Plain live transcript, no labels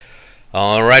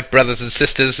All right, brothers and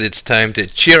sisters, it's time to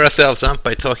cheer ourselves up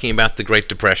by talking about the Great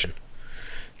Depression.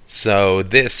 So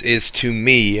this is, to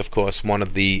me, of course, one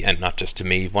of the, and not just to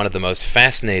me, one of the most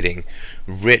fascinating,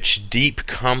 rich, deep,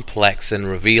 complex, and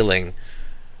revealing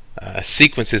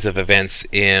sequences of events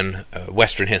in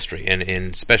Western history, and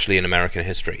especially in American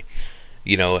history.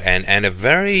 And a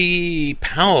very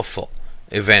powerful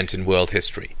event in world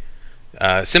history,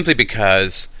 simply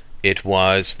because it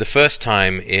was the first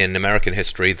time in American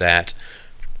history that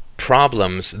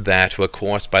problems that were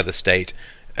caused by the state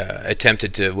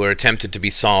were attempted to be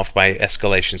solved by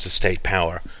escalations of state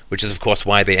power, which is of course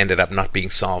why they ended up not being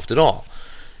solved at all.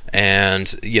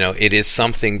 And it is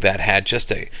something that had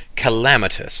just a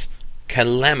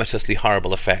calamitously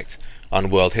horrible effect on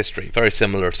world history, very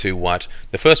similar to what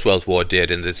the First World War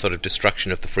did in the sort of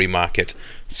destruction of the free market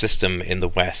system in the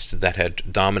West that had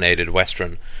dominated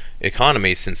Western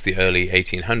economies since the early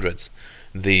 1800s.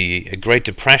 The Great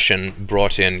Depression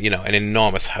brought in, an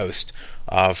enormous host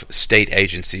of state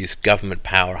agencies, government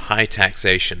power, high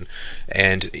taxation,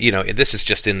 and this is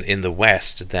just in the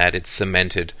West that it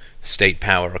cemented state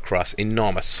power across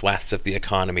enormous swaths of the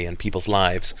economy and people's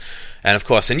lives. And of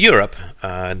course in Europe,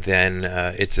 then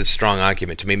it's a strong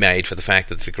argument to be made for the fact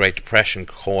that the Great Depression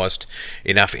caused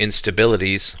enough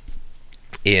instabilities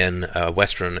in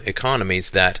Western economies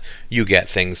that you get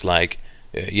things like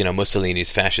Mussolini's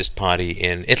fascist party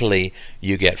in Italy,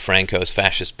 you get Franco's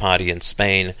fascist party in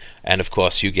Spain, and of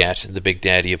course you get the big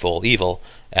daddy of all evil,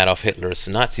 Adolf Hitler's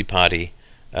Nazi party,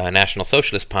 National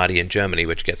Socialist Party in Germany,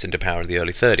 which gets into power in the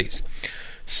early 30s.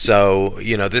 So,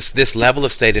 this level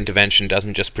of state intervention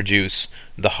doesn't just produce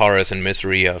the horrors and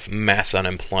misery of mass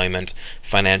unemployment,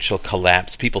 financial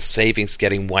collapse, people's savings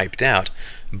getting wiped out,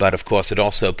 but of course it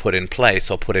also put in place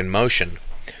or put in motion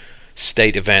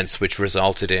state events which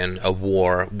resulted in a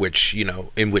war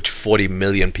in which 40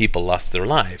 million people lost their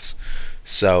lives.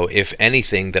 So if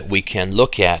anything that we can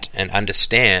look at and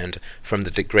understand from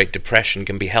the Great Depression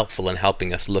can be helpful in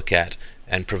helping us look at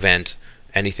and prevent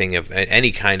anything of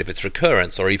any kind of its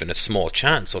recurrence, or even a small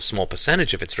chance or small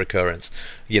percentage of its recurrence,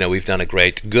 we've done a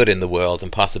great good in the world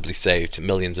and possibly saved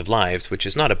millions of lives, which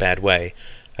is not a bad way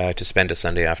to spend a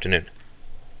Sunday afternoon.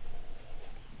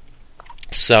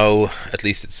 So, at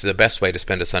least it's the best way to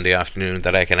spend a Sunday afternoon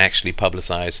that I can actually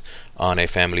publicize on a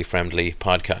family-friendly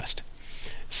podcast.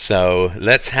 So,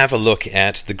 let's have a look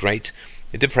at the Great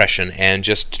Depression and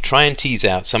just try and tease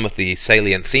out some of the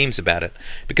salient themes about it.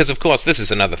 Because, of course, this is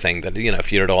another thing that,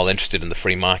 if you're at all interested in the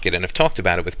free market and have talked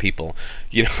about it with people,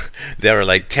 there are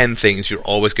like 10 things you're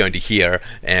always going to hear,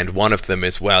 and one of them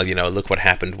is, look what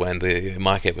happened when the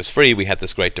market was free. We had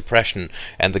this Great Depression,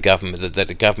 and the government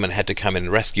had to come in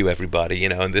and rescue everybody,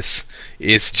 and this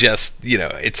is just,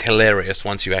 it's hilarious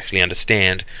once you actually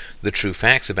understand the true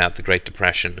facts about the Great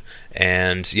Depression,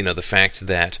 and the fact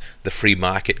that the free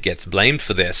market gets blamed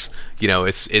for this.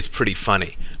 It's pretty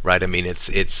funny, right? I mean,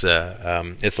 it's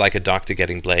like a doctor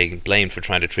getting blamed for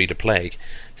trying to treat a plague.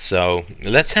 So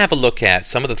let's have a look at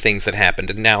some of the things that happened.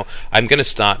 And now I'm going to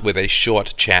start with a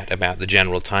short chat about the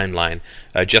general timeline,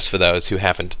 just for those who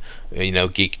haven't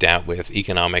geeked out with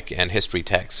economic and history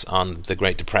texts on the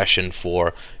Great Depression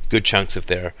for good chunks of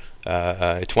their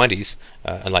 20s,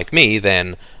 like me.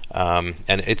 Then and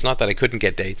it's not that I couldn't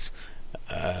get dates.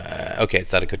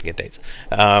 It's that I couldn't get dates.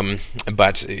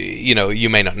 But you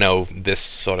may not know this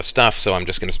sort of stuff, so I'm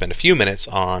just going to spend a few minutes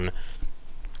on,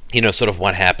 sort of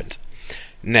what happened.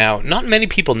 Now, not many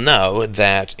people know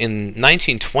that in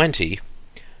 1920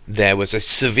 there was a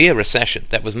severe recession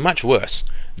that was much worse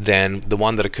than the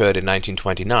one that occurred in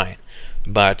 1929.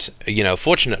 But,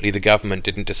 fortunately the government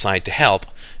didn't decide to help,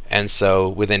 and so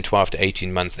within 12 to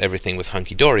 18 months everything was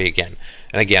hunky-dory again.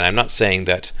 And again, I'm not saying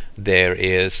that there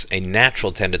is a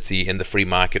natural tendency in the free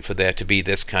market for there to be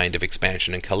this kind of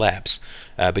expansion and collapse,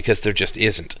 because there just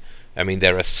isn't. I mean,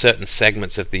 there are certain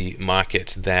segments of the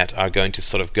market that are going to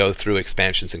sort of go through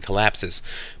expansions and collapses,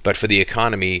 but for the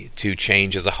economy to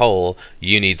change as a whole,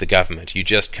 you need the government. You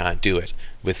just can't do it.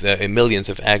 With millions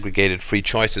of aggregated free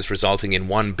choices resulting in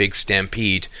one big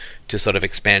stampede to sort of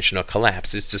expansion or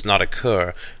collapse, this does not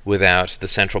occur without the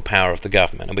central power of the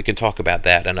government. And we can talk about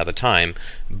that another time,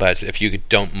 but if you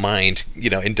don't mind,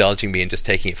 indulging me in just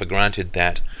taking it for granted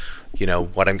that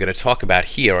what I'm going to talk about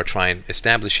here or try and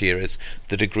establish here is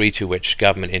the degree to which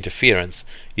government interference,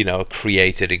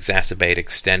 created, exacerbated,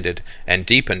 extended, and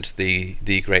deepened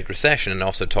the Great Recession, and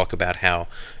also talk about how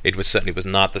it certainly was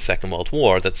not the Second World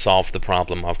War that solved the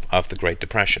problem of the Great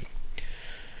Depression.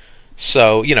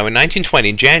 So, in 1920,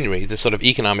 in January, the sort of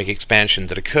economic expansion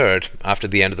that occurred after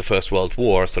the end of the First World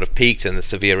War sort of peaked and the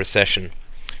severe recession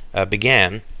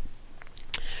began.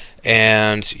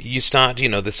 And you start,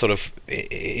 the sort of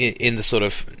in the sort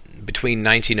of between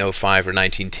 1905 or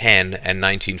 1910 and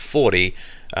 1940,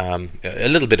 a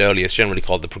little bit earlier, it's generally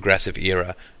called the Progressive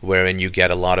Era, wherein you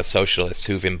get a lot of socialists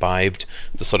who've imbibed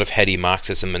the sort of heady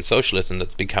Marxism and socialism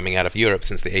that's been coming out of Europe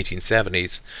since the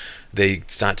 1870s. They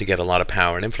start to get a lot of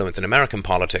power and influence in American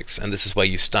politics, and this is where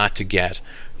you start to get,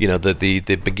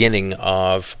 the beginning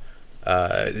of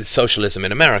socialism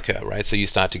in America, right? So you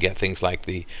start to get things like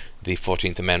the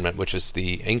 14th Amendment, which was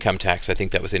the income tax. I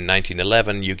think that was in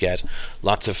 1911. You get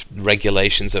lots of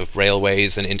regulations of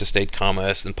railways and interstate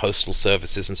commerce and postal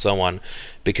services and so on,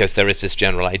 because there is this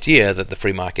general idea that the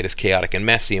free market is chaotic and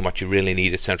messy, and what you really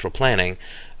need is central planning,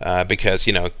 because,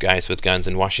 guys with guns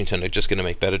in Washington are just going to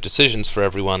make better decisions for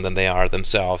everyone than they are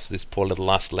themselves, these poor little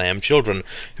lost lamb children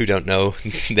who don't know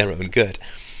their own good.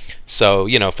 So,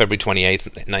 February 28th,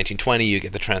 1920, you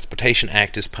get the Transportation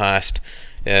Act is passed.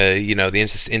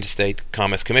 The Interstate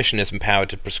Commerce Commission is empowered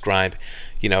to prescribe,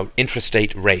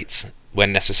 intrastate rates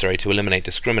when necessary to eliminate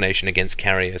discrimination against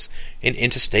carriers in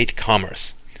interstate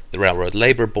commerce. The Railroad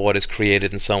Labor Board is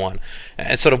created and so on.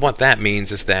 And sort of what that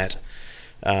means is that,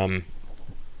 when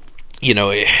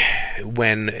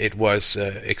it was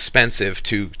expensive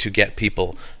to get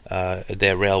people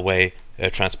their railway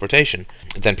transportation,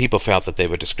 then people felt that they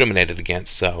were discriminated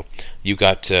against. So you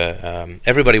got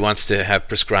everybody wants to have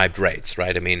prescribed rates,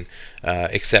 right? I mean,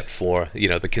 except for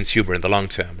the consumer in the long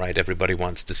term, right? Everybody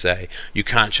wants to say you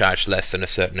can't charge less than a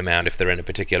certain amount if they're in a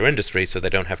particular industry, so they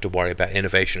don't have to worry about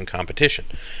innovation and competition,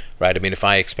 right? I mean, if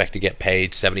I expect to get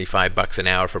paid $75 an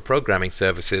hour for programming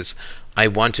services, I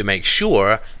want to make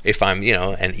sure, if I'm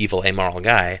an evil, amoral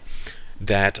guy,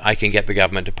 that I can get the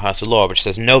government to pass a law which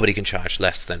says nobody can charge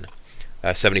less than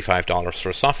 $75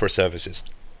 for software services,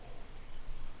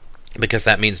 because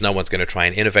that means no one's going to try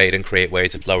and innovate and create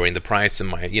ways of lowering the price,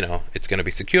 and it's going to be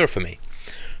secure for me.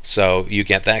 So you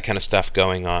get that kind of stuff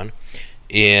going on.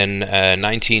 In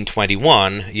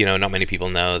 1921, not many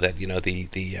people know that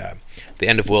the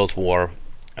end of World War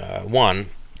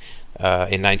One.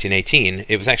 In 1918,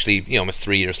 it was actually almost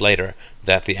 3 years later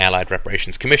that the Allied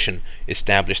Reparations Commission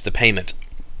established the payment,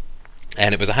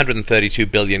 and it was 132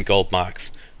 billion gold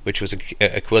marks, which was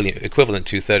equivalent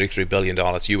to $33 billion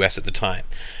US at the time,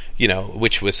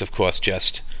 which was, of course,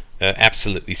 just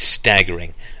absolutely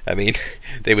staggering. I mean,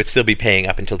 they would still be paying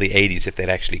up until the 80s if they'd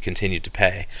actually continued to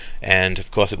pay, and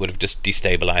of course it would have just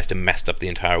destabilized and messed up the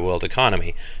entire world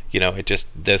economy. I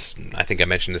think I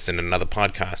mentioned this in another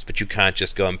podcast, but you can't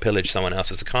just go and pillage someone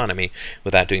else's economy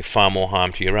without doing far more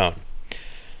harm to your own.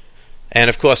 And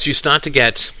of course you start to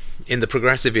get, in the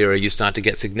Progressive Era, you start to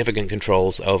get significant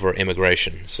controls over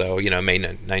immigration. So, May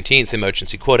 19th,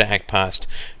 Emergency Quota Act passed,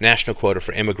 national quota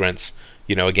for immigrants.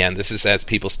 Again, this is as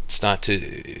people start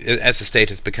to, as the state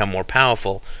has become more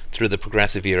powerful through the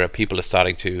Progressive Era, people are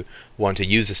starting to want to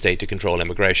use the state to control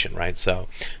immigration, right? So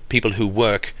people who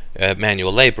work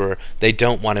manual labor, they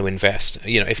don't want to invest.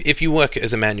 If you work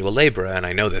as a manual laborer, and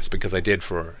I know this because I did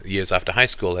for years after high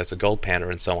school as a gold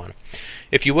panner and so on,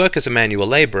 if you work as a manual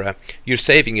laborer, you're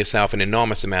saving yourself an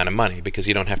enormous amount of money because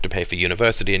you don't have to pay for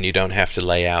university and you don't have to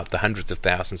lay out the hundreds of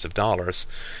thousands of dollars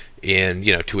in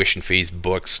tuition fees,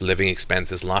 books, living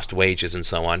expenses, lost wages, and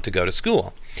so on to go to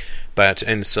school.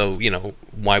 So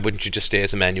why wouldn't you just stay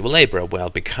as a manual laborer? Well,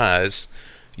 because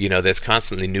there's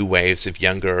constantly new waves of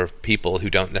younger people who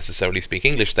don't necessarily speak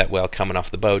English that well coming off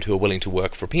the boat who are willing to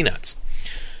work for peanuts.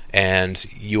 And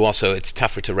it's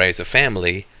tougher to raise a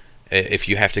family if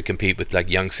you have to compete with like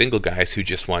young single guys who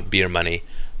just want beer money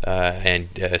and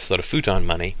sort of futon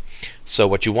money. So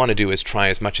what you want to do is try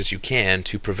as much as you can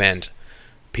to prevent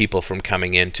people from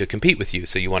coming in to compete with you.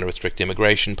 So you want to restrict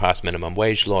immigration, pass minimum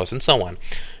wage laws, and so on,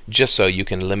 just so you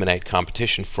can eliminate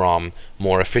competition from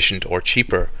more efficient or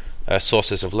cheaper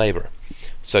sources of labor.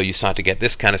 So you start to get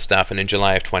this kind of stuff, and in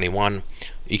July of 21,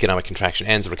 economic contraction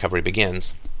ends, recovery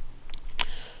begins.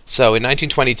 So in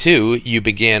 1922, you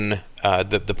begin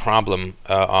the problem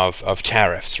of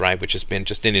tariffs, right, which has been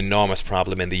just an enormous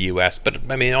problem in the U.S., but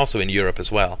I mean also in Europe as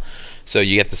well. So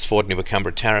you get this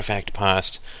Ford-Neubauer Tariff Act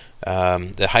passed.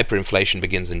 The hyperinflation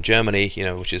begins in Germany,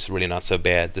 which is really not so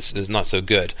bad. This is not so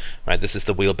good, right? This is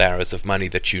the wheelbarrows of money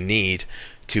that you need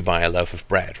to buy a loaf of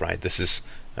bread, right? This is,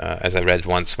 as I read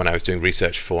once when I was doing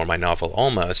research for my novel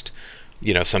Almost,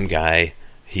 some guy,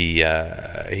 he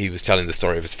was telling the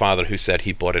story of his father who said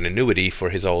he bought an annuity for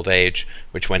his old age,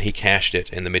 which when he cashed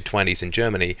it in the mid-20s in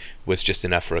Germany was just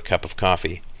enough for a cup of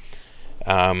coffee.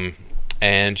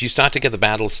 And you start to get the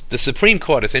battles. The Supreme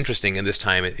Court is interesting in this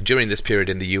time, during this period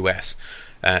in the U.S.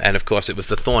 And of course, it was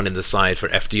the thorn in the side for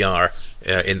FDR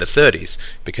in the 30s,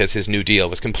 because his New Deal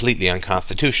was completely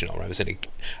unconstitutional. Right? It was an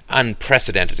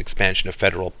unprecedented expansion of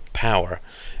federal power.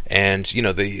 And, you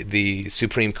know, the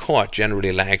Supreme Court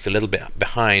generally lags a little bit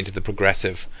behind the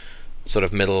progressive sort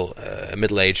of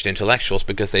middle-aged intellectuals,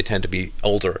 because they tend to be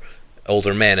older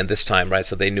men in this time, right?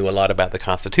 So they knew a lot about the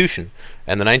Constitution.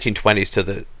 And the 1920s to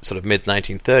the sort of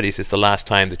mid-1930s is the last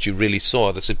time that you really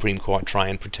saw the Supreme Court try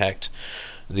and protect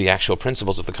the actual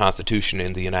principles of the Constitution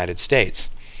in the United States.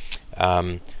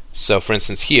 So, for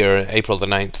instance, here, April the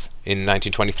 9th in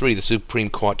 1923, the Supreme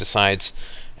Court decides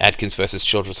Adkins versus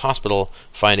Children's Hospital,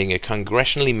 finding a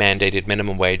congressionally mandated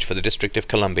minimum wage for the District of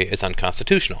Columbia is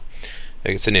unconstitutional.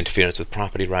 It's an interference with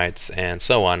property rights and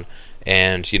so on.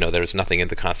 And, you know, there is nothing in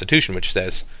the Constitution which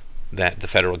says that the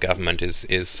federal government has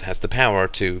the power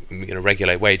to, you know,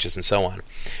 regulate wages and so on.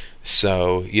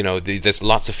 So, you know, there's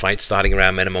lots of fights starting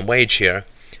around minimum wage here.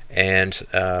 And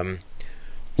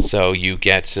so you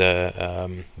get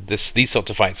these sorts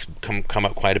of fights come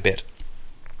up quite a bit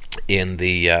in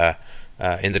the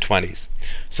 20s.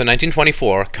 So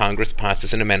 1924, Congress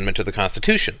passes an amendment to the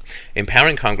Constitution,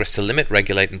 empowering Congress to limit,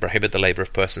 regulate, and prohibit the labor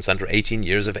of persons under 18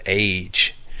 years of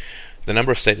age. The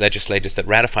number of state legislators that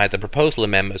ratified the proposal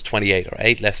amendment was 28, or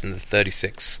 8 less than the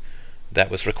 36 that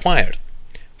was required.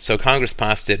 So Congress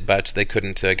passed it, but they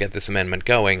couldn't get this amendment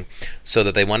going, so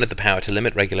that they wanted the power to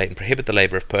limit, regulate, and prohibit the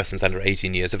labor of persons under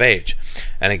 18 years of age.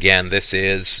 And again, this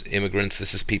is immigrants,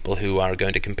 this is people who are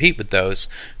going to compete with those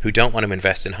who don't want to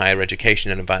invest in higher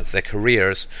education and advance their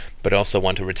careers, but also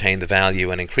want to retain the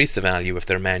value and increase the value of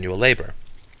their manual labor.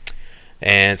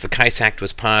 And the Kice Act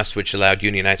was passed, which allowed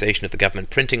unionization of the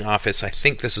government printing office. I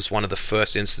think this was one of the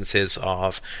first instances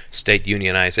of state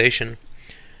unionization.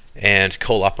 And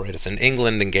coal operators in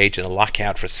England engaged in a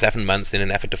lockout for 7 months in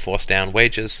an effort to force down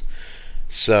wages.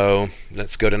 So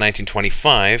let's go to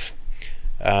 1925.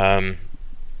 April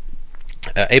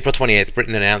 28th,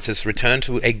 Britain announces return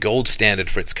to a gold standard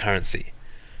for its currency.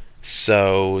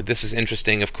 So this is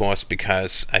interesting, of course,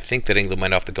 because I think that England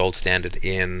went off the gold standard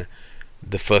in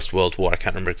the First World War. I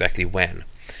can't remember exactly when.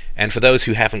 And for those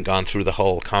who haven't gone through the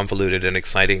whole convoluted and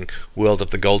exciting world of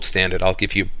the gold standard, I'll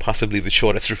give you possibly the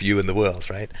shortest review in the world,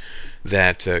 right?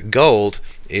 That gold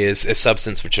is a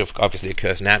substance which obviously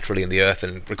occurs naturally in the earth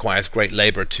and requires great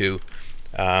labor to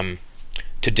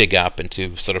dig up and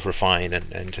to sort of refine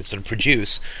and to sort of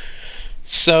produce.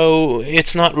 So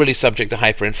it's not really subject to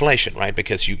hyperinflation, right?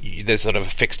 Because there's sort of a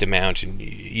fixed amount, and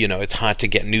you know it's hard to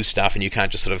get new stuff, and you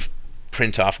can't just sort of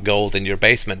print off gold in your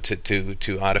basement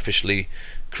to artificially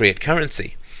create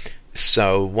currency.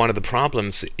 So one of the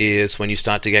problems is when you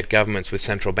start to get governments with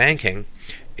central banking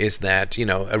is that, you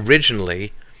know,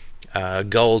 originally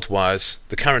gold was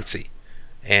the currency.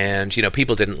 And, you know,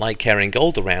 people didn't like carrying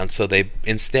gold around, so they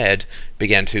instead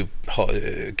began to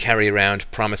carry around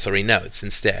promissory notes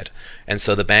instead. And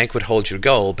so the bank would hold your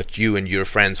gold, but you and your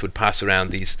friends would pass around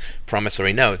these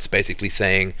promissory notes, basically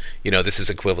saying, you know, this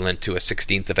is equivalent to a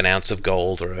 1/16 of an ounce of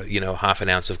gold, or, you know, half an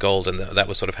ounce of gold, and that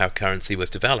was sort of how currency was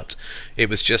developed. It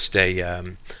was just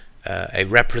a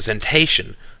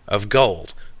representation of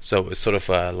gold. So it was sort of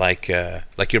like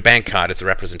your bank card is a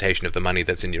representation of the money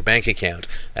that's in your bank account,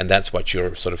 and that's what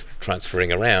you're sort of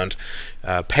transferring around.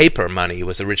 Paper money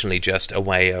was originally just a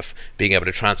way of being able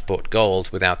to transport gold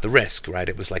without the risk, right?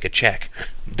 It was like a check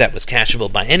that was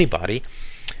cashable by anybody,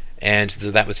 and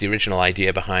that was the original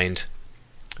idea behind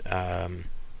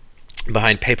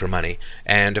paper money.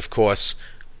 And of course,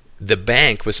 the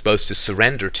bank was supposed to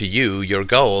surrender to you your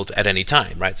gold at any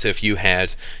time, right? So if you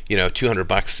had, you know,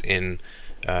 $200 in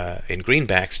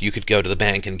greenbacks, you could go to the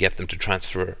bank and get them to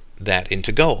transfer that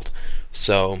into gold.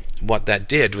 So what that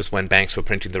did was, when banks were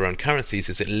printing their own currencies,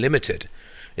 is it limited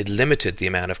the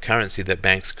amount of currency that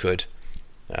banks could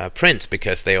print,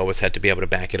 because they always had to be able to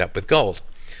back it up with gold.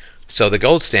 So the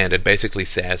gold standard basically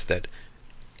says that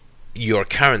your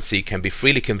currency can be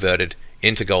freely converted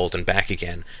into gold and back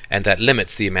again, and that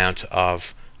limits the amount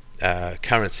of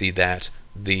currency that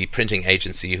the printing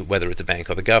agency, whether it's a bank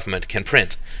or the government, can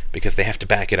print, because they have to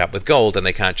back it up with gold, and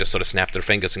they can't just sort of snap their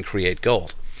fingers and create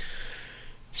gold.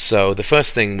 So the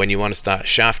first thing, when you want to start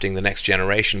shafting the next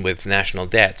generation with national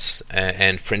debts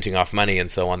and printing off money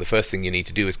and so on, the first thing you need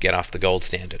to do is get off the gold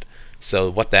standard. So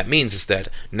what that means is that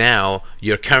now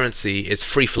your currency is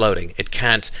free floating. It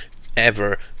can't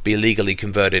ever be legally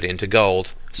converted into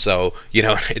gold. So,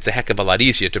 it's a heck of a lot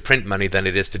easier to print money than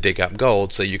it is to dig up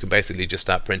gold, so you can basically just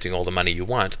start printing all the money you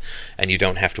want, and you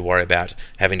don't have to worry about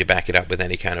having to back it up with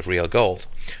any kind of real gold.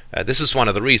 This is one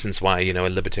of the reasons why, in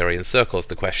libertarian circles,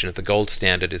 the question of the gold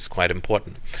standard is quite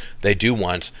important. They do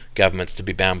want governments to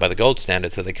be bound by the gold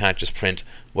standard, so they can't just print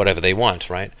whatever they want,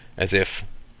 right? As if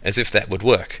that would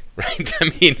work, right?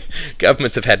 I mean,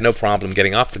 governments have had no problem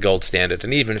getting off the gold standard,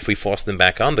 and even if we force them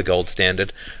back on the gold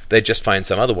standard, they'd just find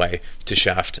some other way to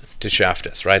shaft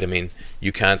us, right? I mean,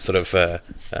 you can't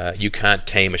you can't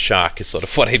tame a shark, is sort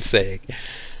of what I'm saying.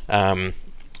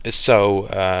 So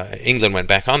England went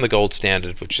back on the gold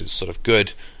standard, which is sort of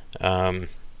good. Now,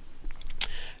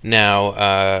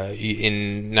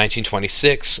 in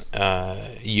 1926,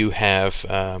 you have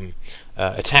a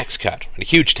tax cut, a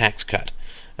huge tax cut.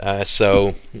 There's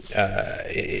a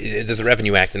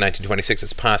Revenue Act in 1926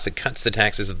 that's passed. It cuts the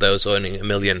taxes of those earning $1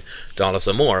 million or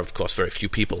more. Of course, very few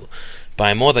people,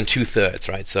 by more than 2/3,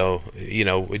 right? So,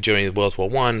 during World War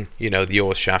I, you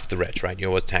always shaft the rich, right? You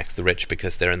always tax the rich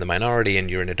because they're in the minority and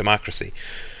you're in a democracy.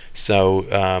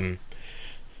 So,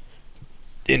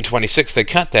 in 26 they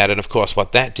cut that, and of course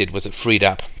what that did was it freed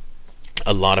up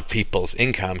a lot of people's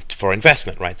income for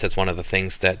investment, right? So that's one of the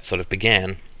things that sort of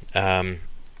began.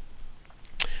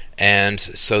 And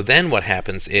so then what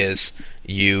happens is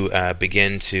you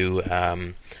begin to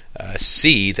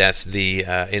see that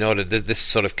this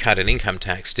sort of cut in income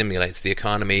tax stimulates the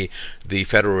economy. The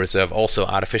Federal Reserve also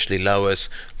artificially lowers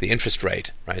the interest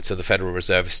rate, right? So the Federal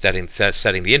Reserve is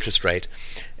setting the interest rate,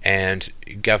 and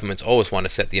governments always want to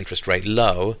set the interest rate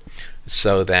low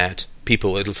so that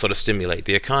it'll sort of stimulate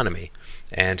the economy.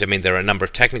 And I mean, there are a number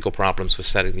of technical problems with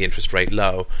setting the interest rate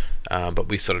low, but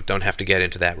we sort of don't have to get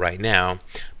into that right now.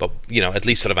 But at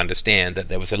least sort of understand that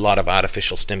there was a lot of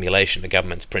artificial stimulation. The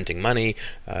government's printing money,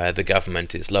 the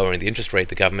government is lowering the interest rate,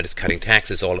 the government is cutting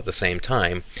taxes all at the same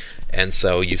time, and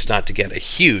so you start to get a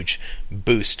huge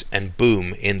boost and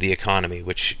boom in the economy,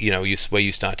 which where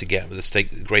you start to get with this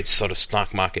great sort of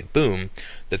stock market boom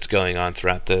that's going on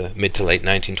throughout the mid to late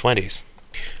 1920s.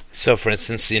 So, for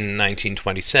instance, in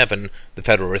 1927, the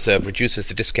Federal Reserve reduces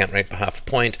the discount rate by half a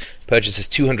point, purchases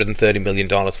 $230 million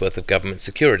worth of government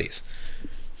securities.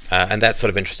 And that's sort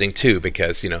of interesting, too,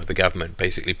 because, the government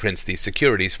basically prints these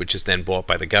securities, which is then bought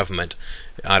by the government,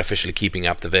 artificially keeping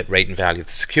up the rate and value of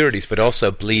the securities, but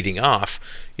also bleeding off,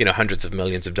 hundreds of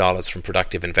millions of dollars from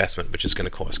productive investment, which is going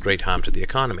to cause great harm to the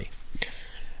economy.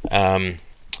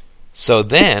 So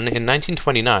then, in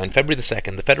 1929, February the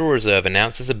 2nd, the Federal Reserve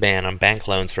announces a ban on bank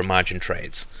loans for margin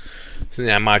trades. So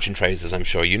now, margin trades, as I'm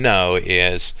sure you know,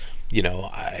 is,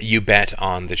 you bet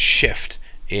on the shift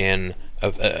in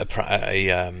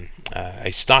a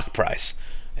stock price,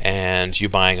 and you're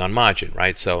buying on margin,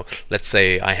 right? So let's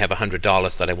say I have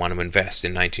 $100 that I want to invest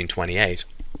in 1928.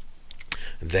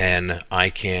 Then I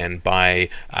can buy,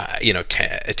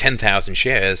 10,000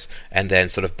 shares and then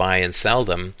sort of buy and sell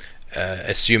them,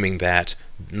 assuming that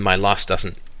my loss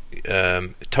doesn't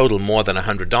total more than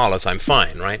 $100, I'm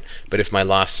fine, right? But if my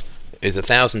loss is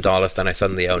 $1,000, then I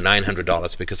suddenly owe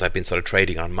 $900 because I've been sort of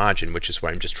trading on margin, which is where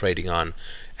I'm just trading on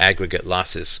aggregate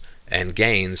losses and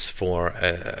gains for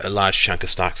a large chunk of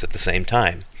stocks at the same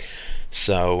time.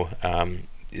 So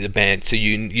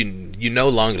you no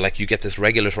longer, like, you get this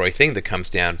regulatory thing that comes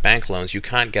down, bank loans. You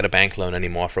can't get a bank loan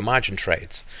anymore for margin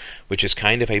trades, which is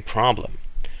kind of a problem.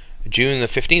 June the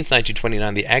 15th,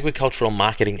 1929, the Agricultural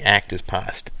Marketing Act is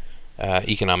passed.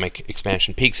 Economic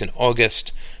expansion peaks in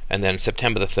August, and then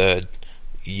September the 3rd,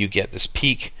 you get this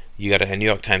peak. You got a New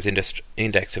York Times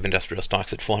index of industrial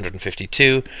stocks at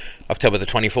 452. October the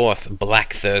 24th,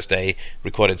 Black Thursday,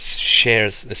 recorded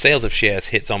sales of shares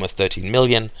hits almost 13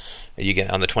 million. You get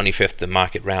on the 25th, the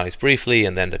market rallies briefly,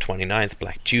 and then the 29th,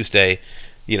 Black Tuesday,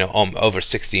 over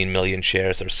 16 million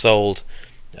shares are sold.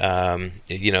 The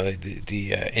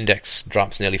index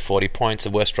drops nearly 40 points, the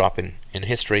worst drop in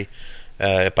history.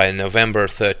 By November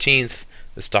 13th,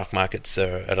 the stock markets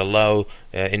are at a low.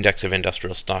 Index of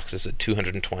industrial stocks is at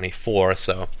 224.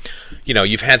 So,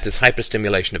 you've had this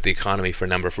hyperstimulation of the economy for a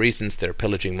number of reasons. They're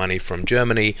pillaging money from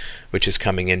Germany, which is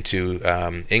coming into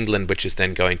England, which is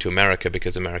then going to America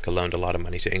because America loaned a lot of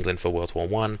money to England for World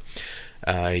War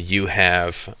I. You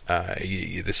have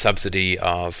the subsidy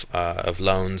of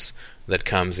loans that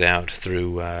comes out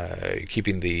through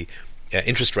keeping the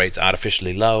interest rates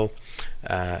artificially low,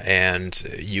 and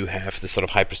you have the sort of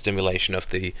hyperstimulation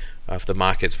of the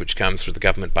markets, which comes through the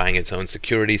government buying its own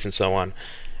securities and so on.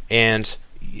 And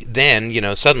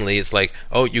then, suddenly it's like,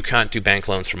 oh, you can't do bank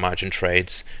loans for margin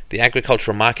trades. The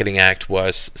Agricultural Marketing Act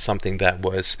was something that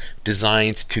was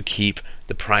designed to keep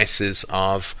the prices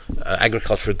of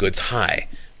agricultural goods high,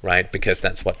 right? Because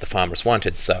that's what the farmers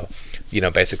wanted. So,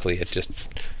 basically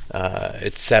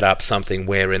it set up something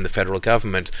wherein the federal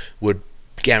government would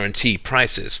guarantee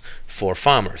prices for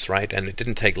farmers, right? And it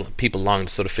didn't take people long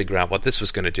to sort of figure out what this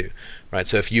was going to do, right?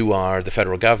 So if you are the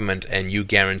federal government and you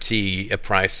guarantee a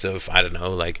price of, I don't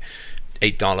know, like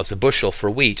 $8 a bushel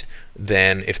for wheat,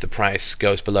 then if the price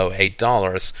goes below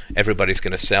 $8, everybody's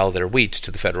going to sell their wheat to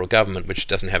the federal government, which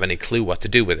doesn't have any clue what to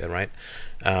do with it, right?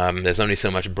 There's only so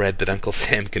much bread that Uncle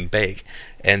Sam can bake.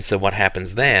 And so what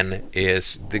happens then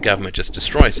is the government just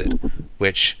destroys it,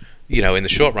 which, in the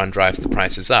short run drives the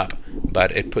prices up,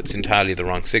 but it puts entirely the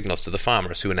wrong signals to the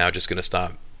farmers, who are now just going to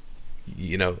start,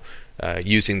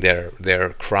 using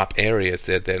their crop areas,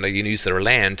 they use their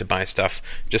land to buy stuff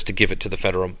just to give it to the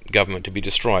federal government to be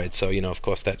destroyed. So, of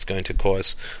course, that's going to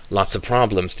cause lots of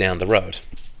problems down the road.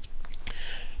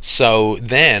 So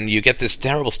then you get this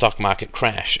terrible stock market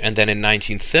crash, and then in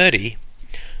 1930,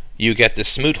 you get the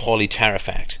Smoot-Hawley Tariff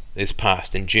Act is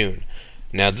passed in June.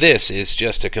 Now this is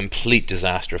just a complete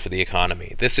disaster for the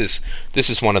economy. This is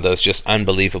one of those just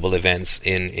unbelievable events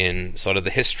in sort of the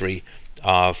history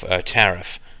of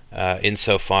tariff,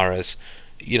 insofar as,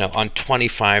 on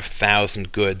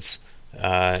 25,000 goods,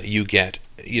 you get,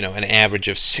 an average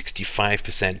of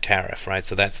 65% tariff, right?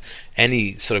 So that's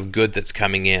any sort of good that's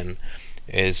coming in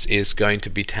is going to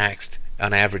be taxed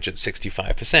on average at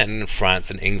 65%. And France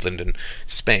and England and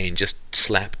Spain just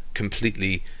slap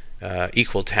completely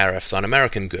equal tariffs on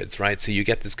American goods, right? So you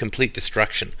get this complete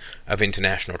destruction of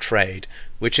international trade,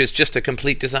 which is just a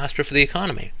complete disaster for the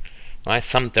economy. Right?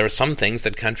 There are some things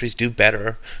that countries do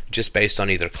better just based on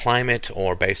either climate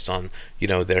or based on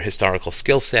their historical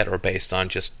skill set or based on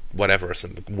just whatever,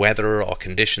 some weather or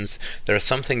conditions. There are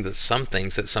some things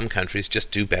that some countries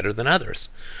just do better than others,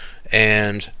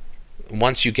 and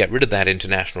once you get rid of that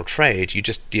international trade, you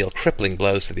just deal crippling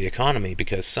blows to the economy,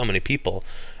 because so many people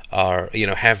are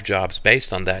have jobs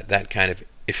based on that kind of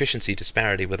efficiency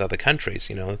disparity with other countries.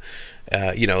 For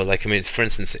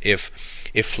instance, if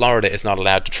Florida is not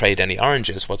allowed to trade any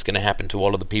oranges, what's going to happen to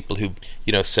all of the people who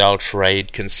sell,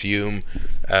 trade, consume,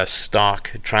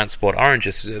 stock, transport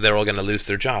oranges? They're all going to lose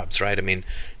their jobs, right?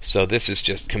 So this is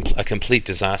just a complete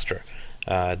disaster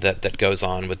that goes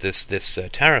on with this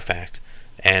Tariff Act.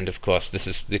 And of course, this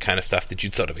is the kind of stuff that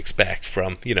you'd sort of expect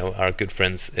from our good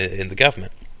friends in the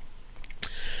government.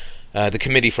 The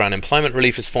Committee for Unemployment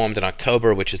Relief is formed in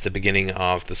October, which is the beginning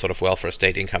of the sort of welfare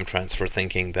state income transfer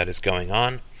thinking that is going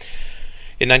on.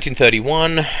 In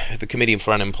 1931, the Committee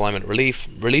for Unemployment Relief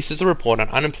releases a report on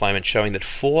unemployment showing that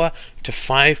 4 to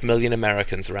 5 million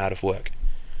Americans are out of work.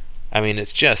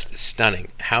 It's just stunning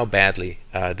how badly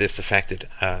how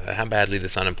badly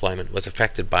this unemployment was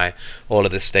affected by all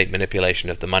of this state manipulation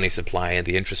of the money supply and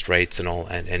the interest rates and all,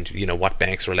 and what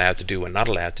banks are allowed to do and not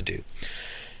allowed to do.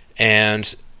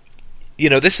 And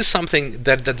this is something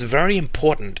that's very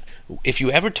important. If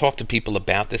you ever talk to people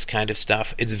about this kind of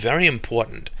stuff, it's very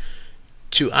important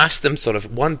to ask them sort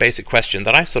of one basic question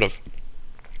that I sort of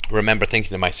remember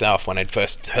thinking to myself when I'd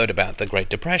first heard about the Great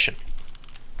Depression.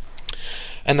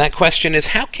 And that question is,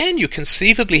 how can you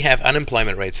conceivably have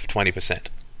unemployment rates of 20%?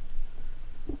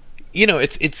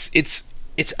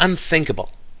 It's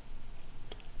unthinkable.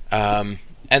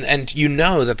 And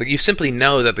you simply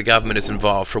know that the government is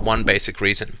involved for one basic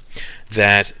reason,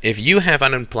 that if you have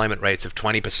unemployment rates of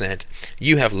 20%,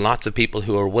 you have lots of people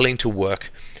who are willing to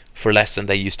work for less than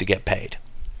they used to get paid.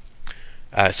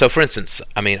 So for instance,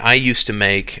 I used to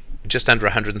make just under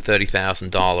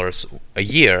 $130,000 a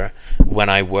year when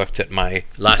I worked at my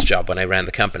last job, when I ran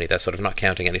the company. That's sort of not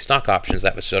counting any stock options.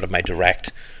 That was sort of my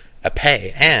direct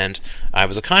pay. And I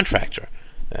was a contractor,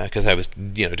 because I was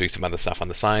doing some other stuff on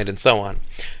the side and so on.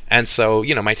 And so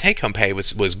my take-home pay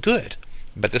was good,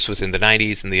 but this was in the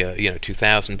 90s and the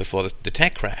 2000, before the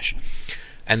tech crash.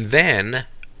 And then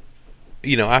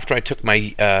after I took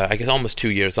my I guess almost 2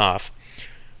 years off,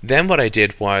 then what I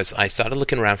did was I started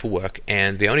looking around for work,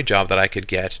 and the only job that I could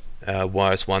get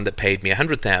was one that paid me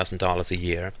 $100,000 a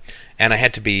year, and I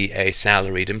had to be a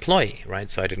salaried employee, right?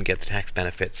 So I didn't get the tax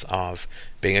benefits of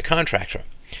being a contractor,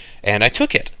 and I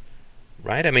took it.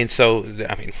 Right?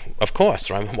 Of course,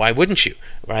 right? Why wouldn't you?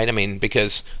 Right?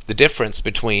 Because the difference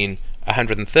between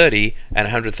 $130,000 and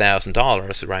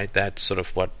 $100,000, right? That's sort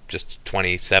of just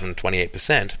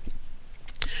 28%.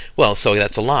 Well, so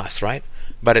that's a loss, right?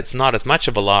 But it's not as much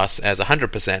of a loss as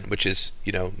 100%, which is,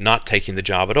 not taking the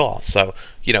job at all. So,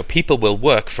 people will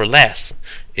work for less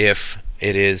if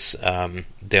it is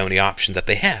the only option that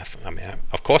they have.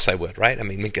 Of course I would, right?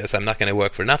 Because I'm not going to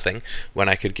work for nothing when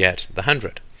I could get the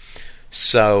 100.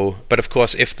 So, but of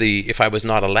course, if I was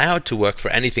not allowed to work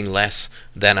for anything less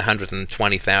than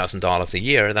 $120,000 a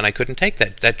year, then I couldn't take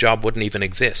that. That job wouldn't even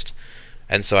exist,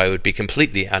 and so I would be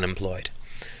completely unemployed.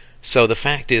 So the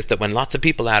fact is that when lots of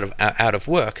people out of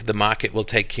work, the market will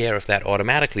take care of that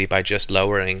automatically by just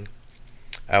lowering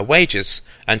wages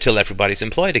until everybody's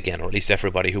employed again, or at least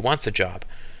everybody who wants a job.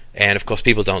 And of course,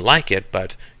 people don't like it,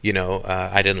 but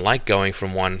I didn't like going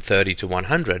from 130 to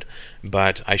 100,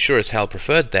 but I sure as hell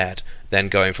preferred that than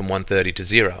going from 130 to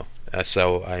 0.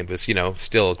 So I was,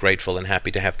 still grateful and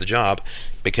happy to have the job,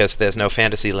 because there's no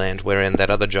fantasy land wherein that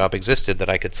other job existed that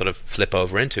I could sort of flip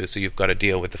over into. So you've got to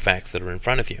deal with the facts that are in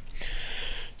front of you.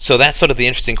 So that's sort of the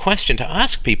interesting question to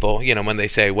ask people, when they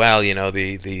say, well,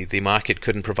 the market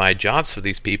couldn't provide jobs for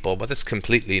these people. Well, that's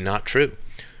completely not true.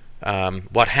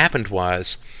 What happened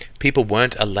was people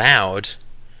weren't allowed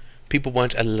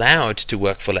to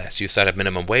work for less. You started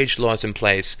minimum wage laws in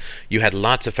place. You had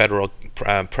lots of federal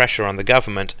pressure on the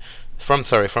government, from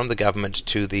the government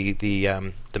to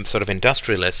the sort of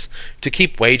industrialists, to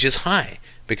keep wages high,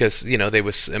 because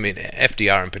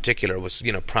FDR in particular was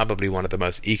probably one of the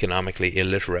most economically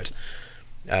illiterate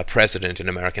president in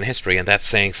American history, and that's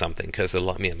saying something, because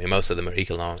most of them are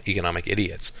economic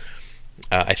idiots.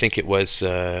 I think it was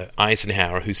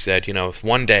Eisenhower who said, if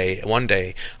one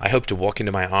day I hope to walk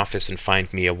into my office and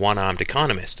find me a one-armed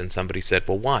economist. And somebody said,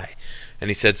 well, why?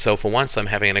 And he said, so for once I'm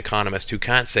having an economist who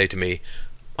can't say to me,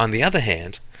 on the other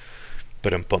hand,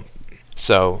 ba-dum-bum.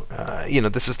 So,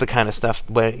 this is the kind of stuff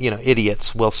where,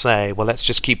 idiots will say, well, let's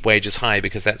just keep wages high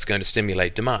because that's going to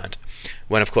stimulate demand.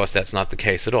 When, of course, that's not the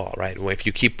case at all, right? If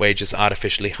you keep wages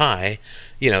artificially high,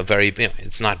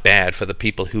 it's not bad for the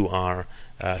people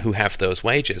who have those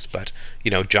wages, but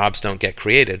jobs don't get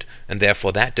created, and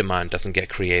therefore that demand doesn't get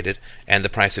created, and the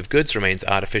price of goods remains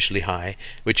artificially high,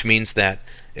 which means that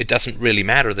it doesn't really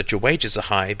matter that your wages are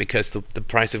high, because the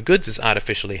price of goods is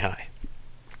artificially high.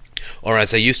 Or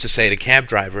as I used to say to cab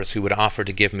drivers who would offer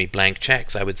to give me blank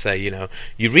checks, I would say,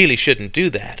 you really shouldn't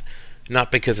do that,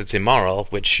 not because it's immoral,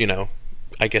 which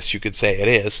I guess you could say it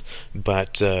is,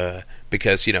 but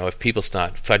because if people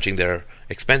start fudging their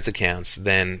expense accounts,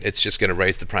 then it's just going to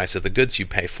raise the price of the goods you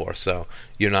pay for. So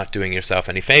you're not doing yourself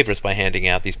any favors by handing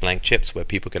out these blank chips where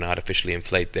people can artificially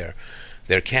inflate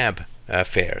their cab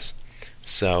fares.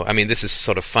 So this is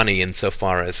sort of funny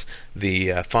insofar as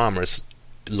the farmers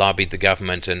lobbied the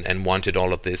government and wanted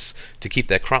all of this to keep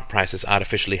their crop prices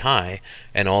artificially high,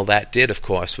 and all that did, of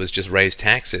course, was just raise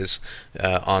taxes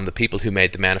on the people who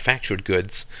made the manufactured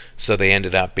goods. So they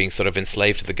ended up being sort of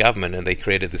enslaved to the government, and they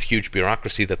created this huge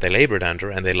bureaucracy that they labored under,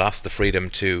 and they lost the freedom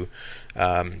to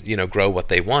grow what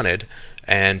they wanted,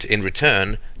 and in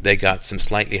return they got some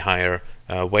slightly higher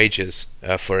wages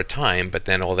for a time, but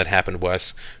then all that happened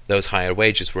was those higher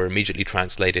wages were immediately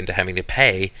translated into having to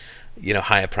pay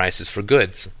higher prices for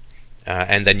goods.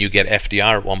 And then you get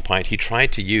FDR at one point. He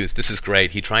tried to use the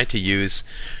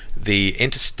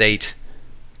Interstate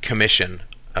Commission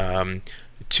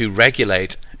to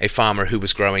regulate a farmer who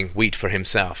was growing wheat for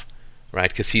himself,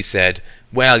 right? Because he said,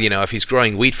 well, if he's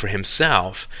growing wheat for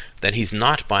himself, then he's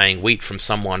not buying wheat from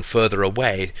someone further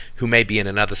away who may be in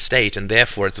another state, and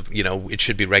therefore it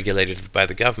should be regulated by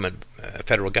the government,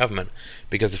 federal government,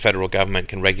 because the federal government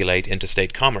can regulate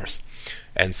interstate commerce.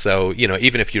 And so,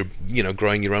 even if you're,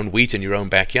 growing your own wheat in your own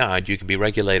backyard, you can be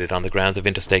regulated on the grounds of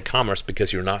interstate commerce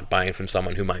because you're not buying from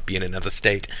someone who might be in another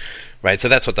state, right? So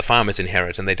that's what the farmers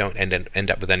inherit, and they don't end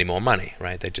up with any more money,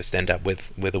 right? They just end up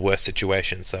with a worse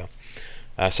situation. So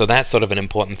that's sort of an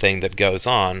important thing that goes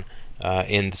on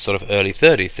in the sort of early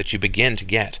 30s, that you begin to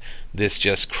get this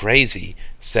just crazy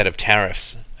set of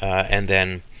tariffs, and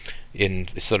then in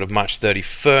sort of March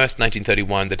 31st,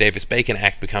 1931, the Davis-Bacon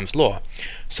Act becomes law.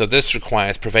 So this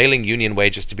requires prevailing union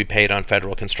wages to be paid on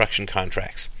federal construction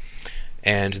contracts.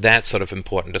 And that's sort of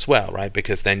important as well, right?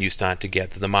 Because then you start to get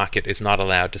that the market is not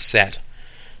allowed to set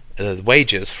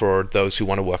wages for those who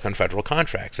want to work on federal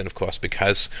contracts. And of course,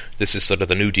 because this is sort of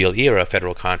the New Deal era,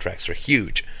 federal contracts are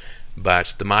huge.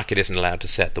 But the market isn't allowed to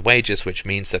set the wages, which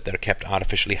means that they're kept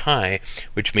artificially high,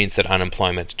 which means that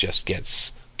unemployment just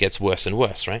gets worse and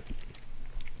worse, right?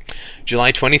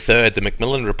 July 23rd, the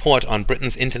Macmillan Report on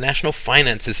Britain's international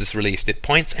finances is released. It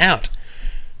points out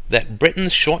that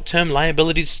Britain's short-term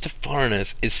liabilities to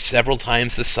foreigners is several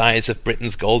times the size of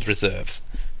Britain's gold reserves,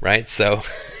 right? So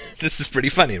this is pretty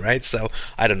funny, right? So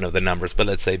I don't know the numbers, but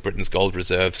let's say Britain's gold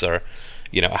reserves are,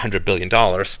 $100 billion.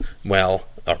 Well,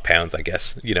 or pounds, I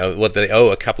guess. They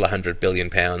owe a couple of £100 billion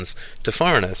to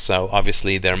foreigners. So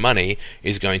obviously their money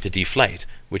is going to deflate,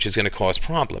 which is going to cause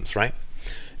problems, right?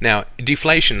 Now,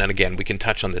 deflation, and again, we can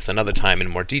touch on this another time in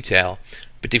more detail,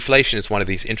 But deflation is one of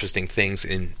these interesting things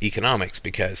in economics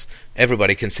because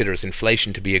everybody considers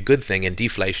inflation to be a good thing and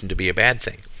deflation to be a bad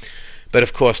thing. But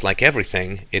of course, like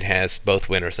everything, it has both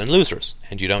winners and losers.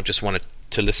 And you don't just want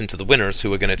to listen to the winners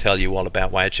who are going to tell you all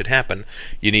about why it should happen.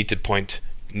 You need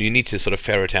to sort of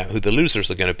ferret out who the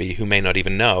losers are going to be, who may not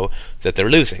even know that they're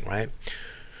losing, right?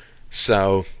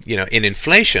 So, in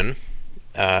inflation,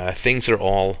 things are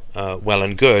all well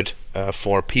and good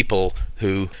for people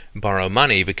who borrow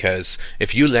money, because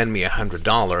if you lend me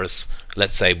 $100,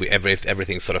 let's say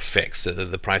everything's sort of fixed, so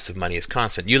the price of money is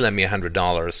constant. You lend me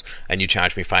 $100 and you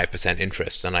charge me 5%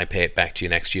 interest, and I pay it back to you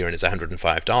next year and it's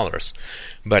 $105.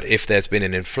 But if there's been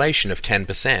an inflation of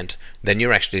 10%, then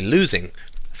you're actually losing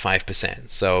 5%.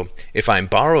 So if I'm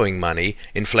borrowing money,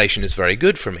 inflation is very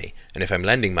good for me, and if I'm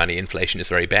lending money, inflation is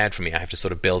very bad for me. I have to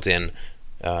sort of built in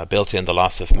the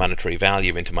loss of monetary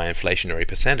value into my inflationary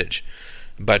percentage.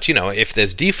 But, if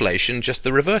there's deflation, just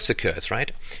the reverse occurs,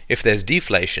 right? If there's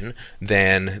deflation,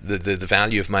 then the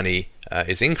value of money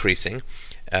is increasing,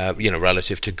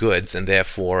 relative to goods, and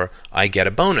therefore I get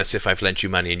a bonus if I've lent you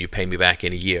money and you pay me back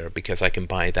in a year, because I can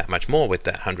buy that much more with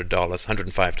that $100,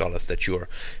 $105 that you're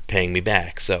paying me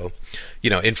back. So,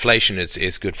 inflation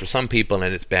is good for some people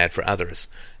and it's bad for others.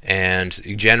 And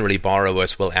generally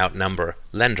borrowers will outnumber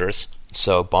lenders,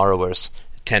 so borrowers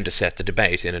tend to set the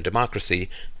debate in a democracy,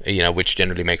 which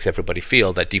generally makes everybody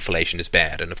feel that deflation is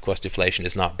bad. And of course, deflation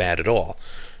is not bad at all.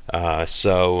 It's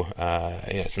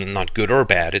not good or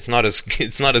bad. It's not as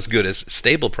good as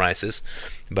stable prices,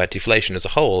 but deflation as a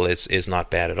whole is not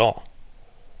bad at all.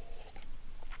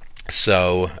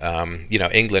 So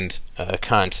England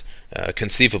can't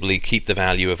conceivably keep the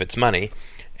value of its money,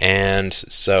 and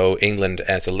so England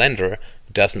as a lender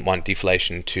doesn't want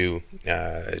deflation to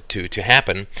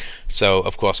happen. So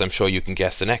of course, I'm sure you can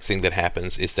guess the next thing that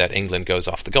happens is that England goes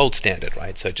off the gold standard,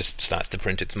 right? So it just starts to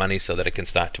print its money so that it can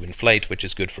start to inflate, which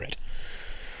is good for it.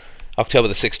 October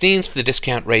the 16th, the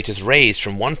discount rate is raised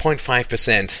from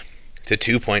 1.5% to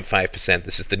 2.5%.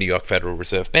 This is the New York Federal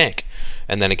Reserve Bank.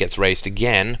 And then it gets raised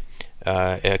again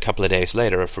a couple of days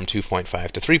later from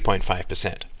 2.5 to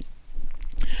 3.5%.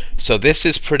 So this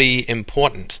is pretty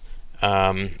important.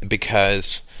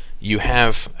 Because you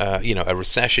have, a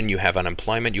recession, you have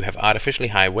unemployment, you have artificially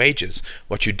high wages.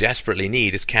 What you desperately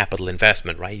need is capital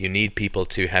investment, right? You need people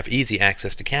to have easy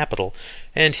access to capital,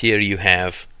 and here you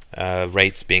have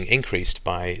rates being increased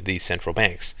by the central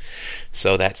banks.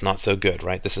 So that's not so good,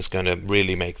 right? This is going to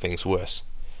really make things worse.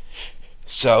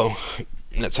 So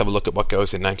let's have a look at what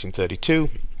goes in 1932.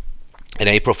 In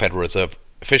April, Federal Reserve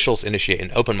officials initiate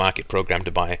an open market program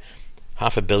to buy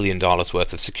 $500 million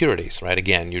worth of securities, right?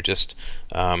 Again, you're just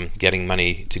getting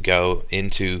money to go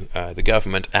into the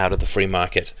government out of the free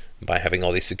market by having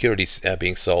all these securities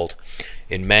being sold.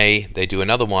 In May, they do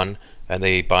another one, and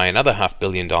they buy another $500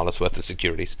 million worth of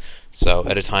securities. So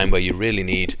at a time where you really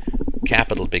need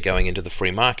capital to be going into the free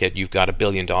market, you've got $1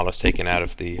 billion taken out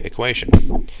of the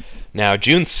equation. Now,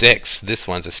 June 6th, this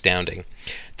one's astounding.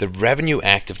 The Revenue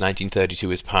Act of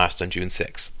 1932 is passed on June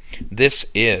 6th. This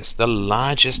is the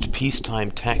largest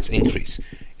peacetime tax increase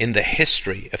in the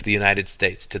history of the United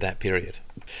States to that period.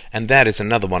 And that is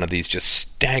another one of these just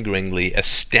staggeringly,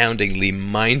 astoundingly,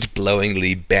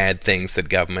 mind-blowingly bad things that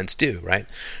governments do, right?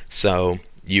 So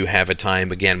you have a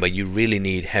time, again, where you really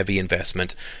need heavy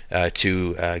investment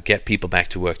to get people back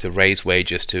to work, to raise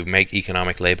wages, to make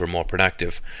economic labor more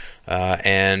productive.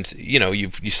 And,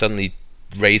 you suddenly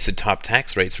raise the top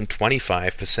tax rates from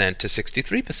 25% to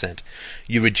 63%.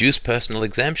 You reduce personal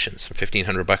exemptions from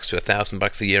 $1,500 to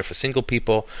 $1,000 a year for single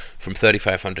people, from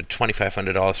 $3,500 to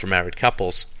 $2,500 for married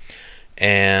couples.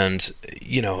 And,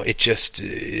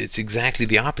 it's exactly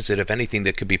the opposite of anything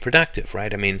that could be productive,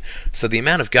 right? I mean, so the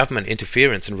amount of government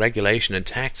interference and regulation and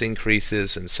tax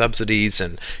increases and subsidies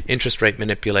and interest rate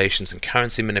manipulations and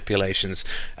currency manipulations,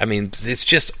 I mean, it's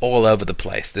just all over the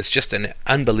place. There's just an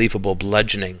unbelievable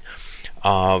bludgeoning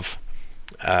of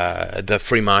the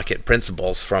free market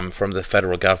principles from the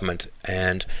federal government.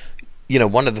 And,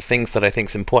 one of the things that I think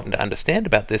is important to understand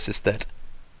about this is that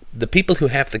the people who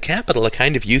have the capital are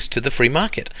kind of used to the free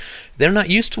market. They're not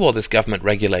used to all this government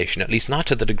regulation, at least not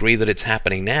to the degree that it's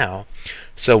happening now.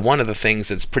 So one of the things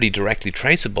that's pretty directly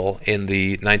traceable in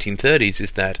the 1930s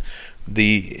is that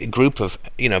the group of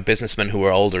businessmen who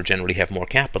are older generally have more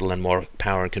capital and more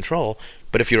power and control.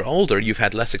 But if you're older, you've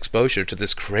had less exposure to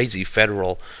this crazy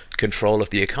federal control of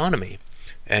the economy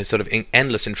and sort of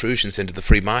endless intrusions into the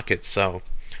free market. So,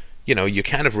 you're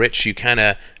kind of rich, you kind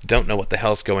of don't know what the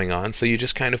hell's going on, so you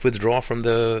just kind of withdraw from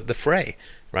the fray,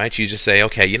 right? You just say,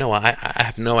 okay, I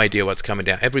have no idea what's coming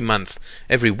down.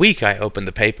 Every week I open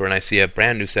the paper and I see a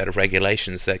brand new set of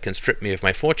regulations that can strip me of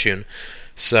my fortune.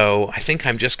 So I think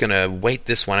I'm just going to wait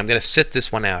this one. I'm going to sit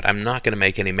this one out. I'm not going to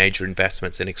make any major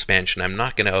investments in expansion. I'm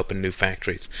not going to open new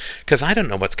factories because I don't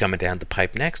know what's coming down the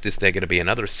pipe next. Is there going to be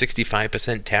another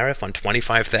 65% tariff on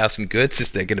 25,000 goods?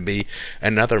 Is there going to be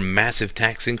another massive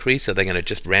tax increase? Are they going to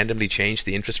just randomly change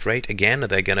the interest rate again? Are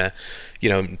they going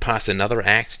to, pass another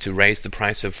act to raise the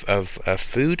price of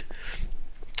food?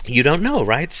 You don't know,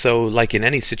 right? So like in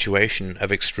any situation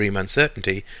of extreme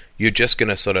uncertainty, you're just going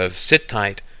to sort of sit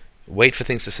tight, wait for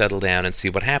things to settle down and see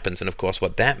what happens. And of course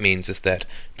what that means is that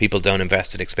people don't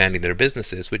invest in expanding their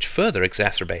businesses, which further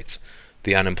exacerbates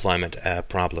the unemployment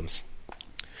problems.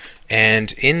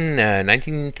 And in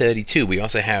 1932 we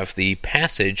also have the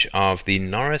passage of the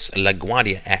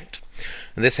Norris-LaGuardia Act.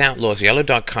 This outlaws yellow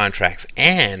dog contracts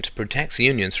and protects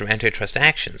unions from antitrust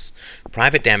actions,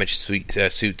 private damage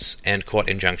suits, and court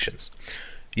injunctions.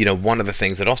 One of the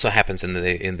things that also happens in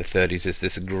the 30s is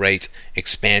this great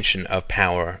expansion of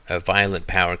power, violent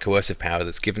power, coercive power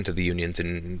that's given to the unions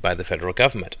by the federal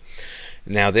government.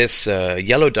 Now, this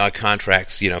yellow dog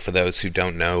contracts, for those who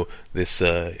don't know this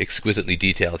exquisitely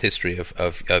detailed history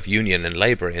of union and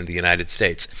labor in the United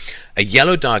States, a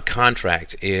yellow dog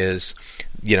contract is,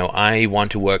 I want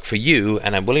to work for you,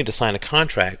 and I'm willing to sign a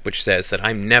contract which says that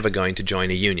I'm never going to join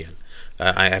a union.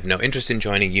 I have no interest in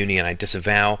joining a union. I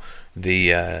disavow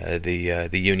the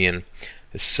union.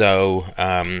 So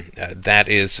that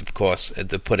is, of course,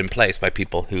 put in place by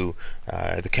people who,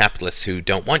 the capitalists who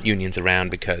don't want unions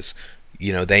around because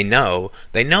they know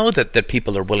that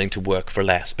people are willing to work for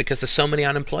less because there's so many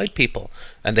unemployed people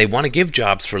and they want to give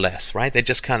jobs for less, right? They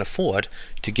just can't afford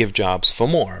to give jobs for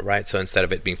more, right? So instead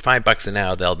of it being $5 an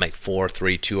hour, they'll make $4,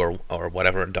 $3, $2, or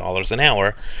whatever dollars an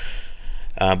hour.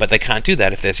 But they can't do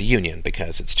that if there's a union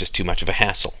because it's just too much of a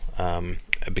hassle,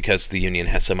 because the union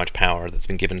has so much power that's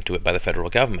been given to it by the federal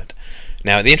government.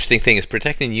 Now, the interesting thing is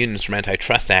protecting unions from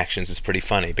antitrust actions is pretty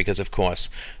funny because, of course,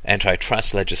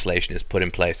 antitrust legislation is put in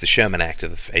place. The Sherman Act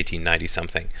of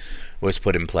 1890-something was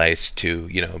put in place to,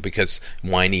 because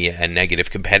whiny and negative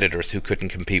competitors who couldn't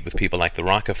compete with people like the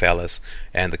Rockefellers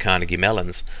and the Carnegie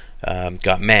Mellons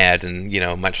got mad, and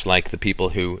much like the people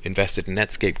who invested in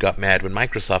Netscape got mad when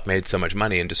Microsoft made so much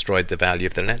money and destroyed the value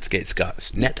of their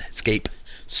Netscape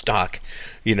stock.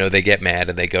 They get mad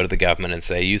and they go to the government and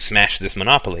say, you smash this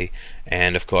monopoly.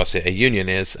 And of course a union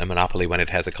is a monopoly when it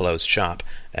has a closed shop,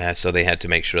 so they had to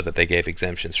make sure that they gave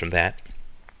exemptions from that.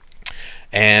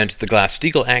 And the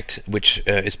Glass-Steagall Act, which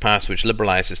is passed, which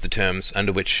liberalizes the terms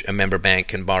under which a member bank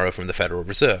can borrow from the Federal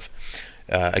Reserve.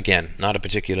 Again, not a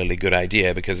particularly good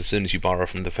idea because as soon as you borrow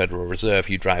from the Federal Reserve,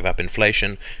 you drive up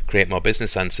inflation, create more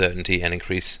business uncertainty, and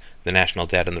increase the national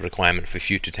debt and the requirement for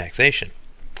future taxation.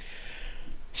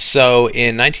 So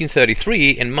in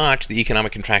 1933, in March, the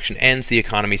economic contraction ends, the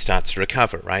economy starts to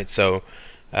recover, right? So,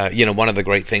 one of the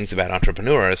great things about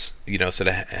entrepreneurs, sort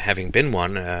of having been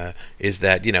one, is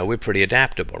that, we're pretty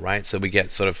adaptable, right? So we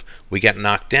get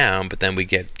knocked down, but then we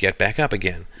get back up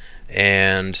again.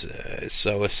 And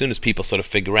so as soon as people sort of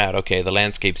figure out, okay, the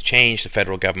landscape's changed, the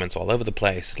federal government's all over the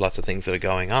place, there's lots of things that are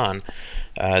going on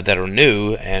that are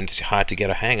new and hard to get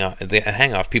a hang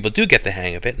of, people do get the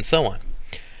hang of it, and so on.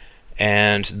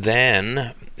 And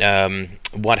then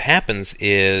what happens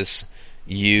is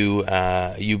you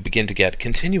begin to get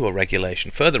continual regulation,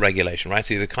 further regulation, right?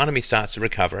 So the economy starts to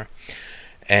recover,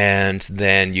 and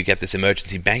then you get this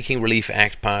Emergency Banking Relief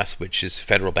Act passed, which is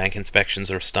federal bank inspections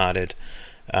are started.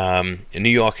 In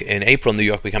April, New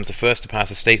York becomes the first to pass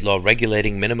a state law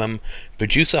regulating minimum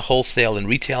producer, wholesale, and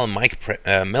retail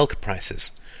milk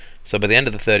prices. So by the end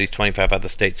of the 30s, 25 other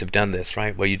states have done this,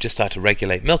 right, where you just start to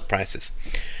regulate milk prices.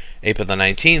 April the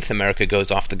 19th, America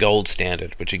goes off the gold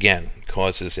standard, which again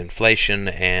causes inflation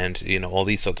and all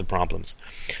these sorts of problems.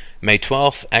 May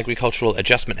 12th, Agricultural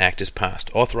Adjustment Act is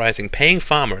passed, authorizing paying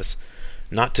farmers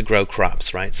not to grow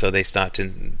crops, right? So they start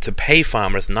to pay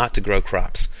farmers not to grow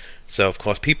crops. So of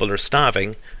course people are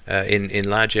starving in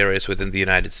large areas within the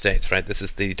United States, right? This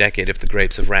is the decade of the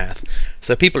grapes of wrath.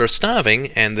 So people are starving,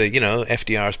 and the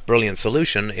FDR's brilliant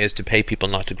solution is to pay people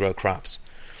not to grow crops.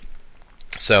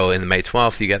 So in May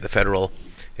 12th, you get the Federal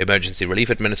Emergency Relief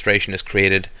Administration is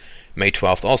created. May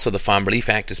 12th, also the Farm Relief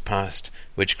Act is passed,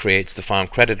 which creates the Farm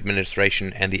Credit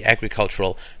Administration and the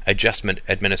Agricultural Adjustment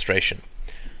Administration.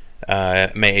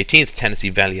 May 18th, Tennessee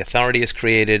Valley Authority is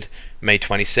created. May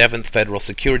 27th, Federal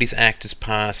Securities Act is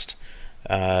passed.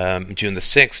 June the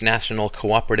 6th, National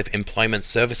Cooperative Employment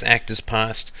Service Act is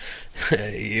passed.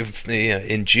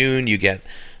 In June, you get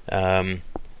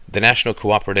the National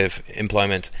Cooperative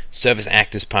Employment Service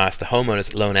Act is passed, the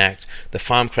Homeowners Loan Act, the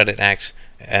Farm Credit Act,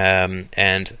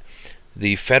 and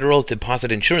the Federal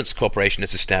Deposit Insurance Corporation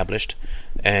is established,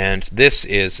 and this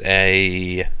is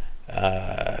a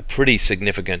pretty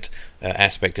significant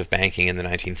aspect of banking in the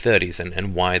 1930s,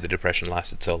 and why the Depression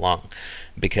lasted so long.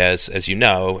 Because, as you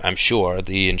know, I'm sure,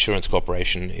 the insurance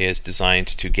corporation is designed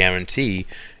to guarantee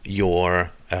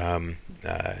your account,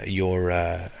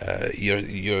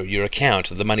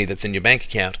 the money that's in your bank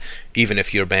account, even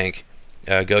if your bank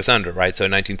goes under, right? So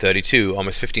in 1932,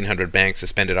 almost 1,500 banks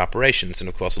suspended operations, and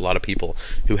of course a lot of people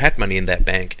who had money in that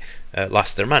bank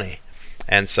lost their money.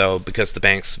 And so, because the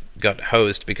banks got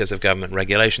hosed because of government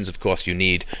regulations, of course you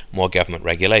need more government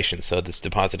regulations. So this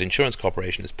Deposit Insurance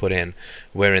Corporation is put in,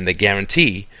 wherein they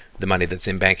guarantee the money that's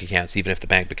in bank accounts, even if the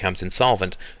bank becomes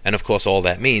insolvent. And of course all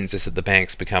that means is that the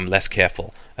banks become less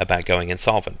careful about going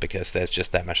insolvent, because there's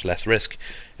just that much less risk.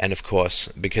 And of course,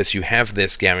 because you have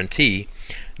this guarantee,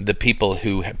 the people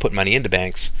who put money into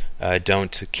banks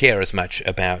don't care as much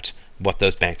about what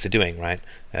those banks are doing, right?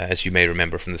 As you may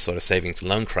remember from the sort of savings and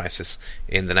loan crisis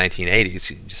in the 1980s,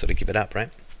 you just sort of give it up,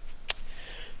 right?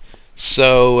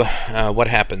 So what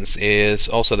happens is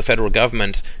also the federal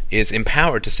government is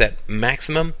empowered to set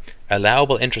maximum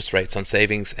allowable interest rates on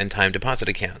savings and time deposit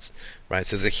accounts, right?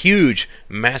 So there's a huge,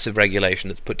 massive regulation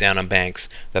that's put down on banks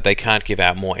that they can't give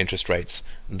out more interest rates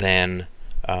than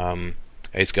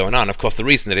is going on. Of course, the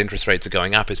reason that interest rates are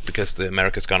going up is because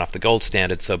America's gone off the gold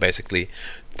standard, so basically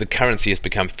the currency has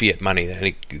become fiat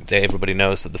money. Everybody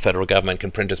knows that the federal government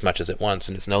can print as much as it wants,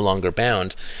 and it's no longer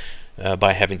bound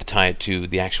by having to tie it to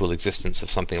the actual existence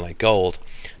of something like gold.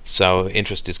 So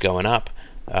interest is going up.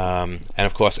 And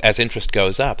of course, as interest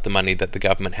goes up, the money that the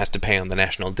government has to pay on the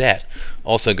national debt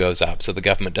also goes up. So the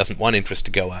government doesn't want interest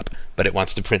to go up, but it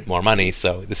wants to print more money,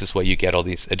 so this is where you get all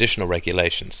these additional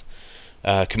regulations.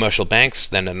 Commercial banks,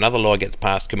 then another law gets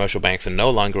passed. Commercial banks are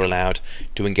no longer allowed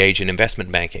to engage in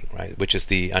investment banking, right, which is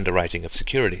the underwriting of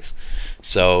securities.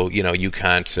 So, you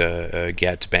can't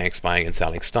get banks buying and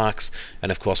selling stocks.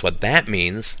 And of course, what that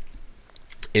means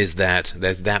is that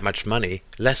there's that much money,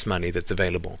 less money, that's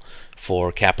available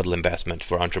for capital investment,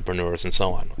 for entrepreneurs, and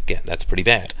so on. Again, that's pretty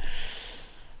bad.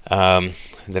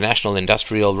 The National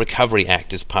Industrial Recovery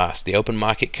Act is passed. The Open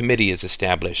Market Committee is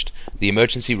established. The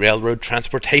Emergency Railroad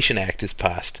Transportation Act is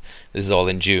passed. This is all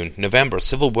in June. November,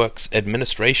 Civil Works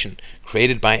Administration,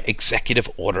 created by executive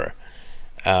order.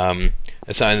 So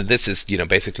this is,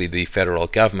 basically the federal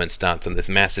government starts on this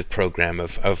massive program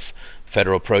of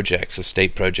federal projects, of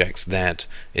state projects, that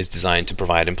is designed to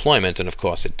provide employment, and of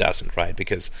course it doesn't, right?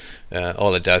 Because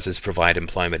all it does is provide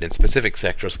employment in specific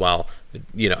sectors, while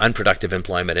unproductive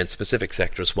employment in specific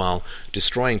sectors, while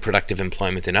destroying productive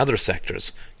employment in other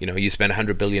sectors. You spend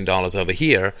 $100 billion over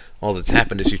here, all that's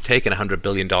happened is you've taken $100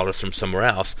 billion from somewhere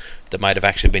else that might have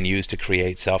actually been used to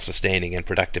create self-sustaining and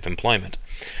productive employment.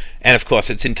 And of course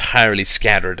it's entirely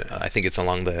scattered. I think it's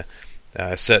along the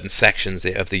certain sections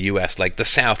of the U.S., like the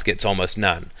South gets almost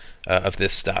none of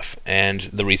this stuff. And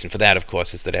the reason for that, of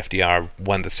course, is that FDR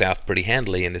won the South pretty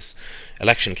handily in his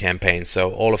election campaign.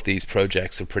 So all of these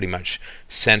projects are pretty much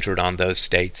centered on those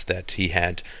states that he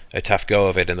had a tough go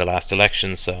of it in the last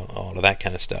election, so all of that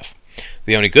kind of stuff.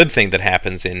 The only good thing that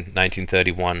happens in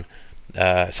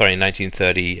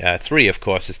 1933, of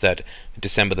course, is that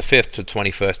December the 5th, the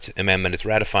 21st Amendment is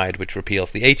ratified, which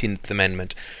repeals the 18th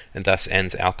Amendment and thus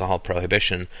ends alcohol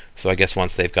prohibition. So I guess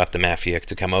once they've got the mafia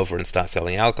to come over and start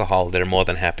selling alcohol, they're more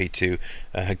than happy to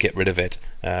get rid of it,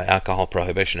 alcohol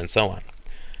prohibition and so on.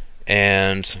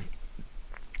 And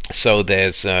so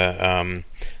there's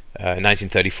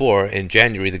 1934, in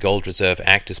January, the Gold Reserve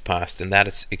Act is passed, and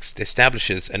that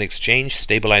establishes an exchange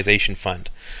stabilization fund.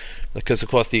 Because, of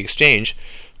course, the exchange,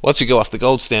 once you go off the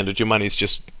gold standard, your money's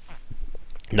just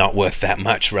not worth that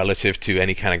much relative to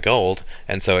any kind of gold,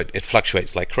 and so it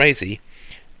fluctuates like crazy.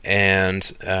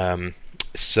 And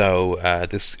so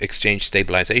this exchange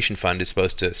stabilization fund is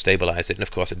supposed to stabilize it, and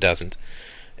of course it doesn't.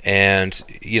 And,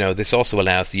 this also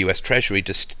allows the U.S. Treasury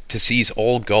to seize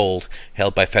all gold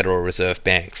held by Federal Reserve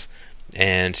banks.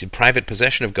 And private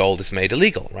possession of gold is made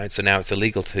illegal, right? So now it's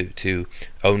illegal to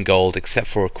own gold except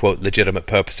for, quote, legitimate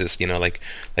purposes, like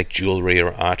jewelry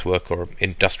or artwork or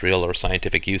industrial or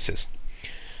scientific uses.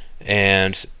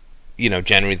 And,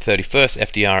 January 31st,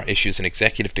 FDR issues an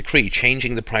executive decree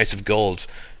changing the price of gold,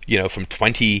 from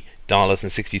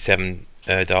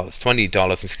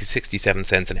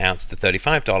 $20.67 an ounce to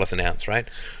 $35 an ounce, right?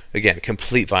 Again,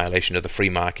 complete violation of the free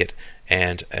market,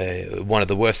 and one of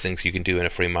the worst things you can do in a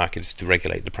free market is to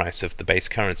regulate the price of the base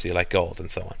currency like gold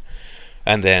and so on.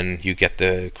 And then you get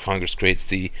Congress creates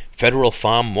the Federal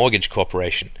Farm Mortgage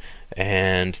Corporation,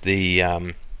 and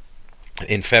in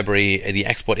February the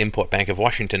Export-Import Bank of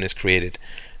Washington is created,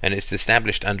 and it's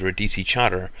established under a D.C.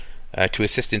 charter. to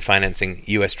assist in financing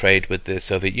U.S. trade with the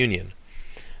Soviet Union.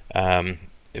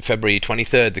 February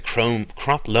 23rd, the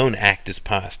Crop Loan Act is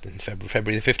passed. And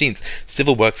February the 15th,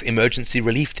 Civil Works Emergency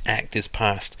Relief Act is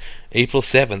passed. April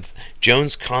 7th,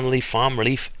 Jones-Connolly Farm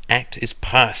Relief Act is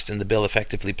passed, and the bill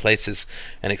effectively places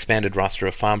an expanded roster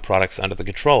of farm products under the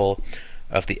control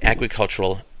of the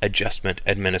Agricultural Adjustment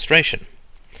Administration.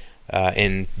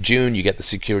 In June, you get the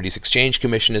Securities Exchange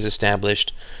Commission is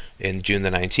established. In June the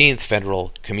 19th,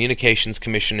 Federal Communications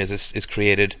Commission is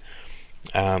created.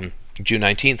 June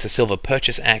 19th, the Silver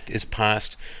Purchase Act is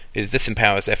passed. This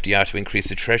empowers FDR to increase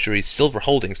the Treasury's silver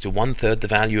holdings to 1/3 the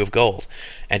value of gold,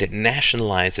 and it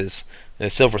nationalizes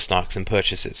silver stocks and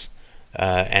purchases.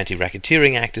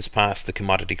 Anti-Racketeering Act is passed. The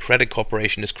Commodity Credit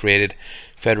Corporation is created.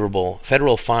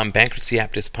 Federal Farm Bankruptcy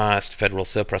Act is passed. Federal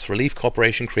Surplus Relief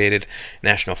Corporation created.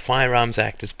 National Firearms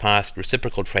Act is passed.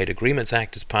 Reciprocal Trade Agreements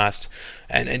Act is passed.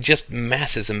 And just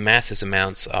masses and masses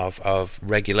amounts of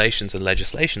regulations and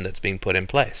legislation that's being put in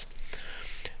place.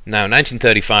 Now,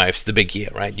 1935 is the big year,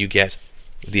 right? You get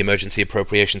the Emergency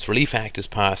Appropriations Relief Act is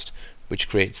passed, which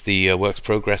creates the Works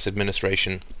Progress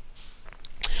Administration.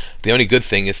 The only good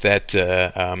thing is that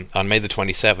on May the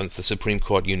 27th, the Supreme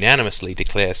Court unanimously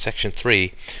declares Section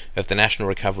 3 of the National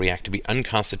Recovery Act to be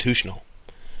unconstitutional.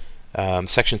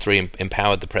 Section 3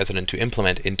 empowered the President to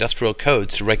implement industrial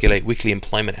codes to regulate weekly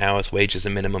employment hours, wages,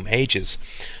 and minimum ages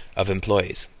of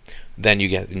employees. Then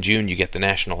in June, you get the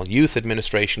National Youth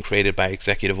Administration created by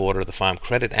executive order. The Farm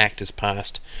Credit Act is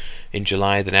passed. In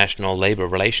July, the National Labor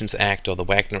Relations Act, or the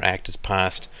Wagner Act, is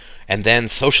passed. And then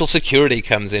Social Security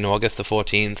comes in August the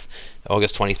 14th.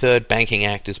 August 23rd, Banking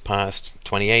Act is passed.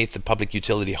 28th, the Public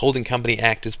Utility Holding Company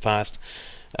Act is passed.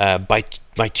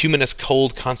 Bituminous Coal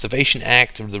Conservation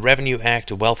Act, the Revenue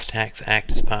Act, a Wealth Tax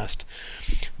Act is passed.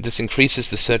 This increases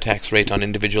the surtax rate on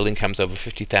individual incomes over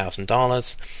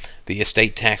 $50,000, the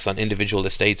estate tax on individual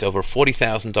estates over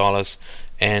 $40,000,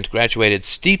 and graduated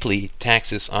steeply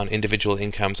taxes on individual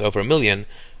incomes over $1 million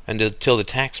until the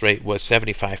tax rate was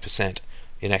 75%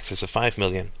 in excess of $5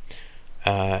 million.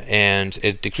 And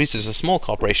it decreases the small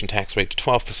corporation tax rate to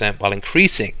 12% while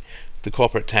increasing the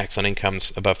corporate tax on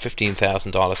incomes above $15,000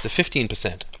 to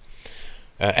 15%.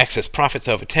 Excess profits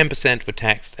over 10% were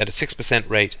taxed at a 6%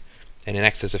 rate, and in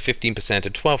excess of 15%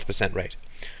 at 12% rate.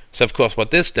 So, of course, what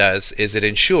this does is it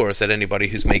ensures that anybody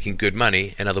who's making good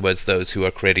money, in other words, those who are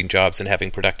creating jobs and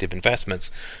having productive investments,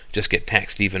 just get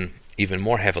taxed even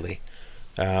more heavily.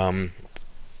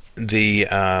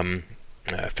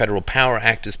 Federal Power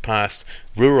Act is passed.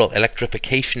 Rural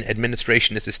Electrification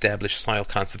Administration is established. Soil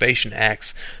Conservation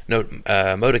Acts,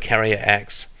 Motor Carrier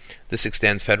Acts. This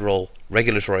extends federal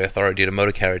regulatory authority to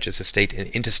motor carriages as state and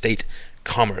interstate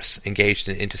commerce, engaged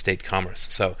in interstate commerce.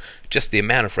 So just the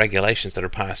amount of regulations that are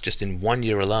passed just in 1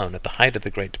 year alone at the height of the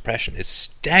Great Depression is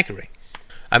staggering.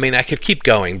 I mean, I could keep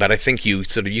going, but I think you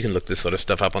can look this sort of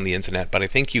stuff up on the internet, but I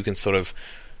think you can sort of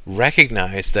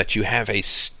recognize that you have a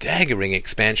staggering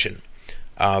expansion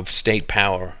of state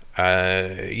power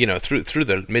through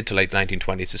the mid to late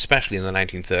 1920s, especially in the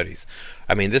 1930s.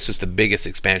 I mean, this was the biggest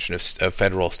expansion of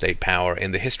federal state power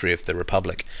in the history of the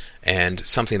Republic, and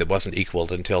something that wasn't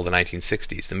equaled until the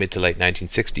 1960s, the mid to late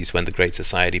 1960s, when the Great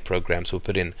Society programs were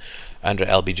put in under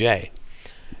LBJ.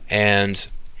 And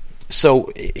so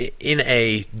in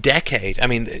a decade, I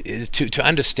mean, to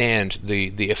understand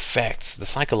the effects, the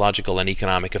psychological and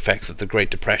economic effects of the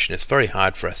Great Depression, it's very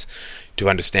hard for us to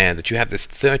understand that you have this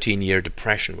 13-year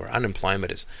depression where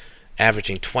unemployment is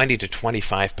averaging 20 to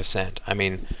 25%. I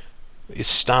mean,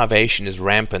 starvation is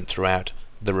rampant throughout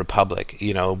the Republic,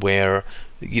 where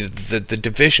the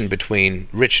division between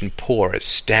rich and poor is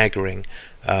staggering.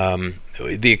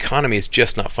 The economy is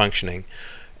just not functioning.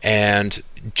 And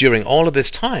during all of this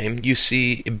time, you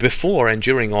see an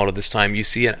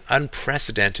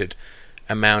unprecedented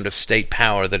amount of state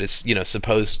power that is,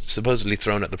 supposedly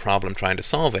thrown at the problem, trying to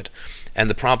solve it, and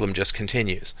the problem just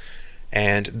continues.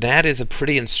 And that is a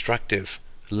pretty instructive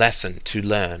lesson to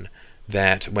learn,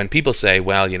 that when people say,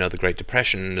 well, the Great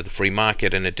Depression, the free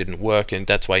market, and it didn't work, and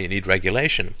that's why you need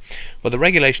regulation. Well, the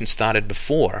regulation started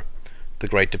before the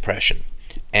Great Depression,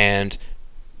 and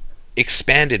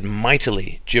expanded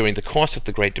mightily during the course of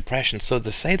the Great Depression, so to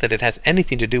say that it has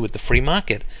anything to do with the free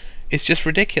market is just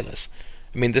ridiculous.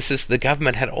 I mean, the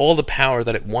government had all the power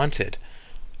that it wanted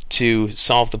to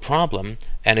solve the problem,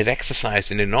 and it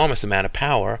exercised an enormous amount of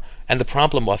power, and the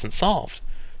problem wasn't solved.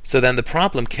 So then the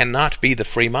problem cannot be the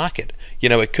free market.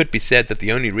 It could be said that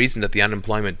the only reason that the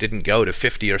unemployment didn't go to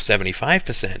 50 or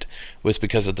 75% was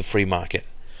because of the free market.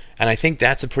 And I think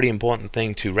that's a pretty important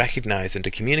thing to recognize and to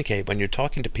communicate when you're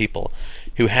talking to people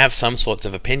who have some sorts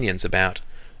of opinions about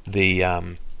the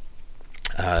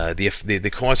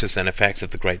the causes and effects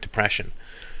of the Great Depression.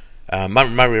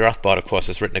 Murray Rothbard, of course,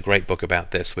 has written a great book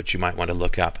about this, which you might want to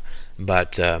look up.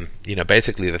 But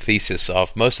basically, the thesis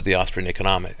of most of the Austrian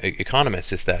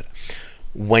economists is that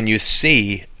when you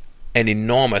see an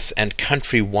enormous and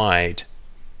countrywide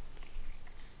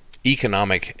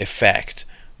economic effect,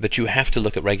 that you have to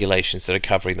look at regulations that are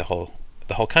covering the whole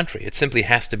country. It simply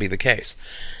has to be the case.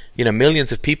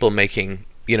 Millions of people making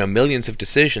millions of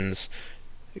decisions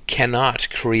cannot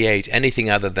create anything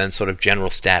other than sort of general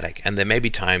static. And there may be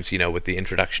times, with the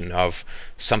introduction of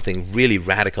something really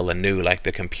radical and new, like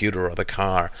the computer or the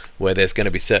car, where there's going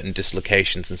to be certain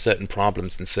dislocations and certain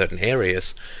problems in certain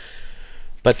areas.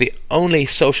 But the only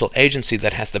social agency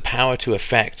that has the power to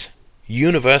affect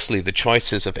universally the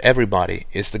choices of everybody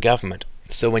is the government.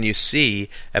 So when you see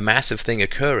a massive thing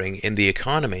occurring in the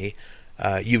economy,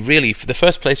 the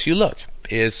first place you look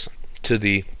is to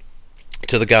the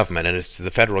government, and it's to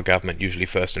the federal government usually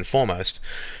first and foremost,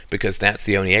 because that's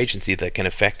the only agency that can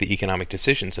affect the economic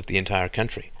decisions of the entire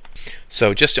country.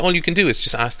 So just all you can do is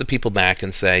just ask the people back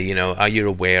and say, are you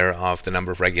aware of the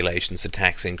number of regulations, the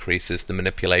tax increases, the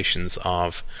manipulations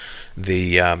of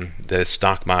the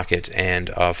stock market and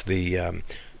of the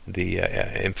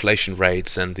inflation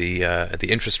rates and the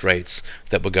interest rates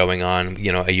that were going on?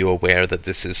 Are you aware that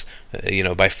this is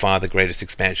by far the greatest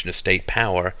expansion of state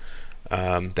power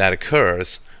that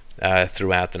occurs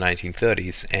throughout the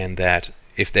 1930s, and that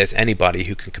if there's anybody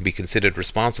who can be considered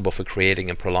responsible for creating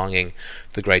and prolonging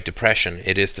the Great Depression,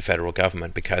 it is the federal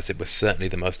government, because it was certainly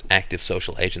the most active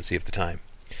social agency of the time.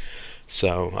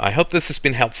 So I hope this has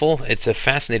been helpful. It's a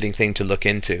fascinating thing to look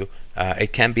into.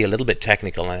 It can be a little bit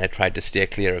technical, and I tried to steer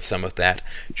clear of some of that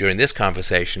during this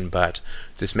conversation, but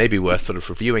this may be worth sort of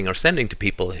reviewing or sending to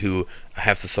people who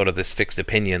have this fixed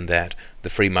opinion that the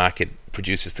free market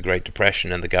produces the Great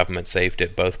Depression and the government saved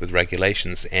it, both with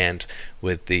regulations and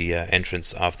with the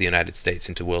entrance of the United States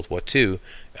into World War II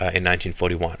in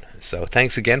 1941. So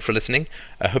thanks again for listening.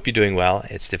 I hope you're doing well.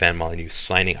 It's Stefan Molyneux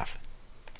signing off.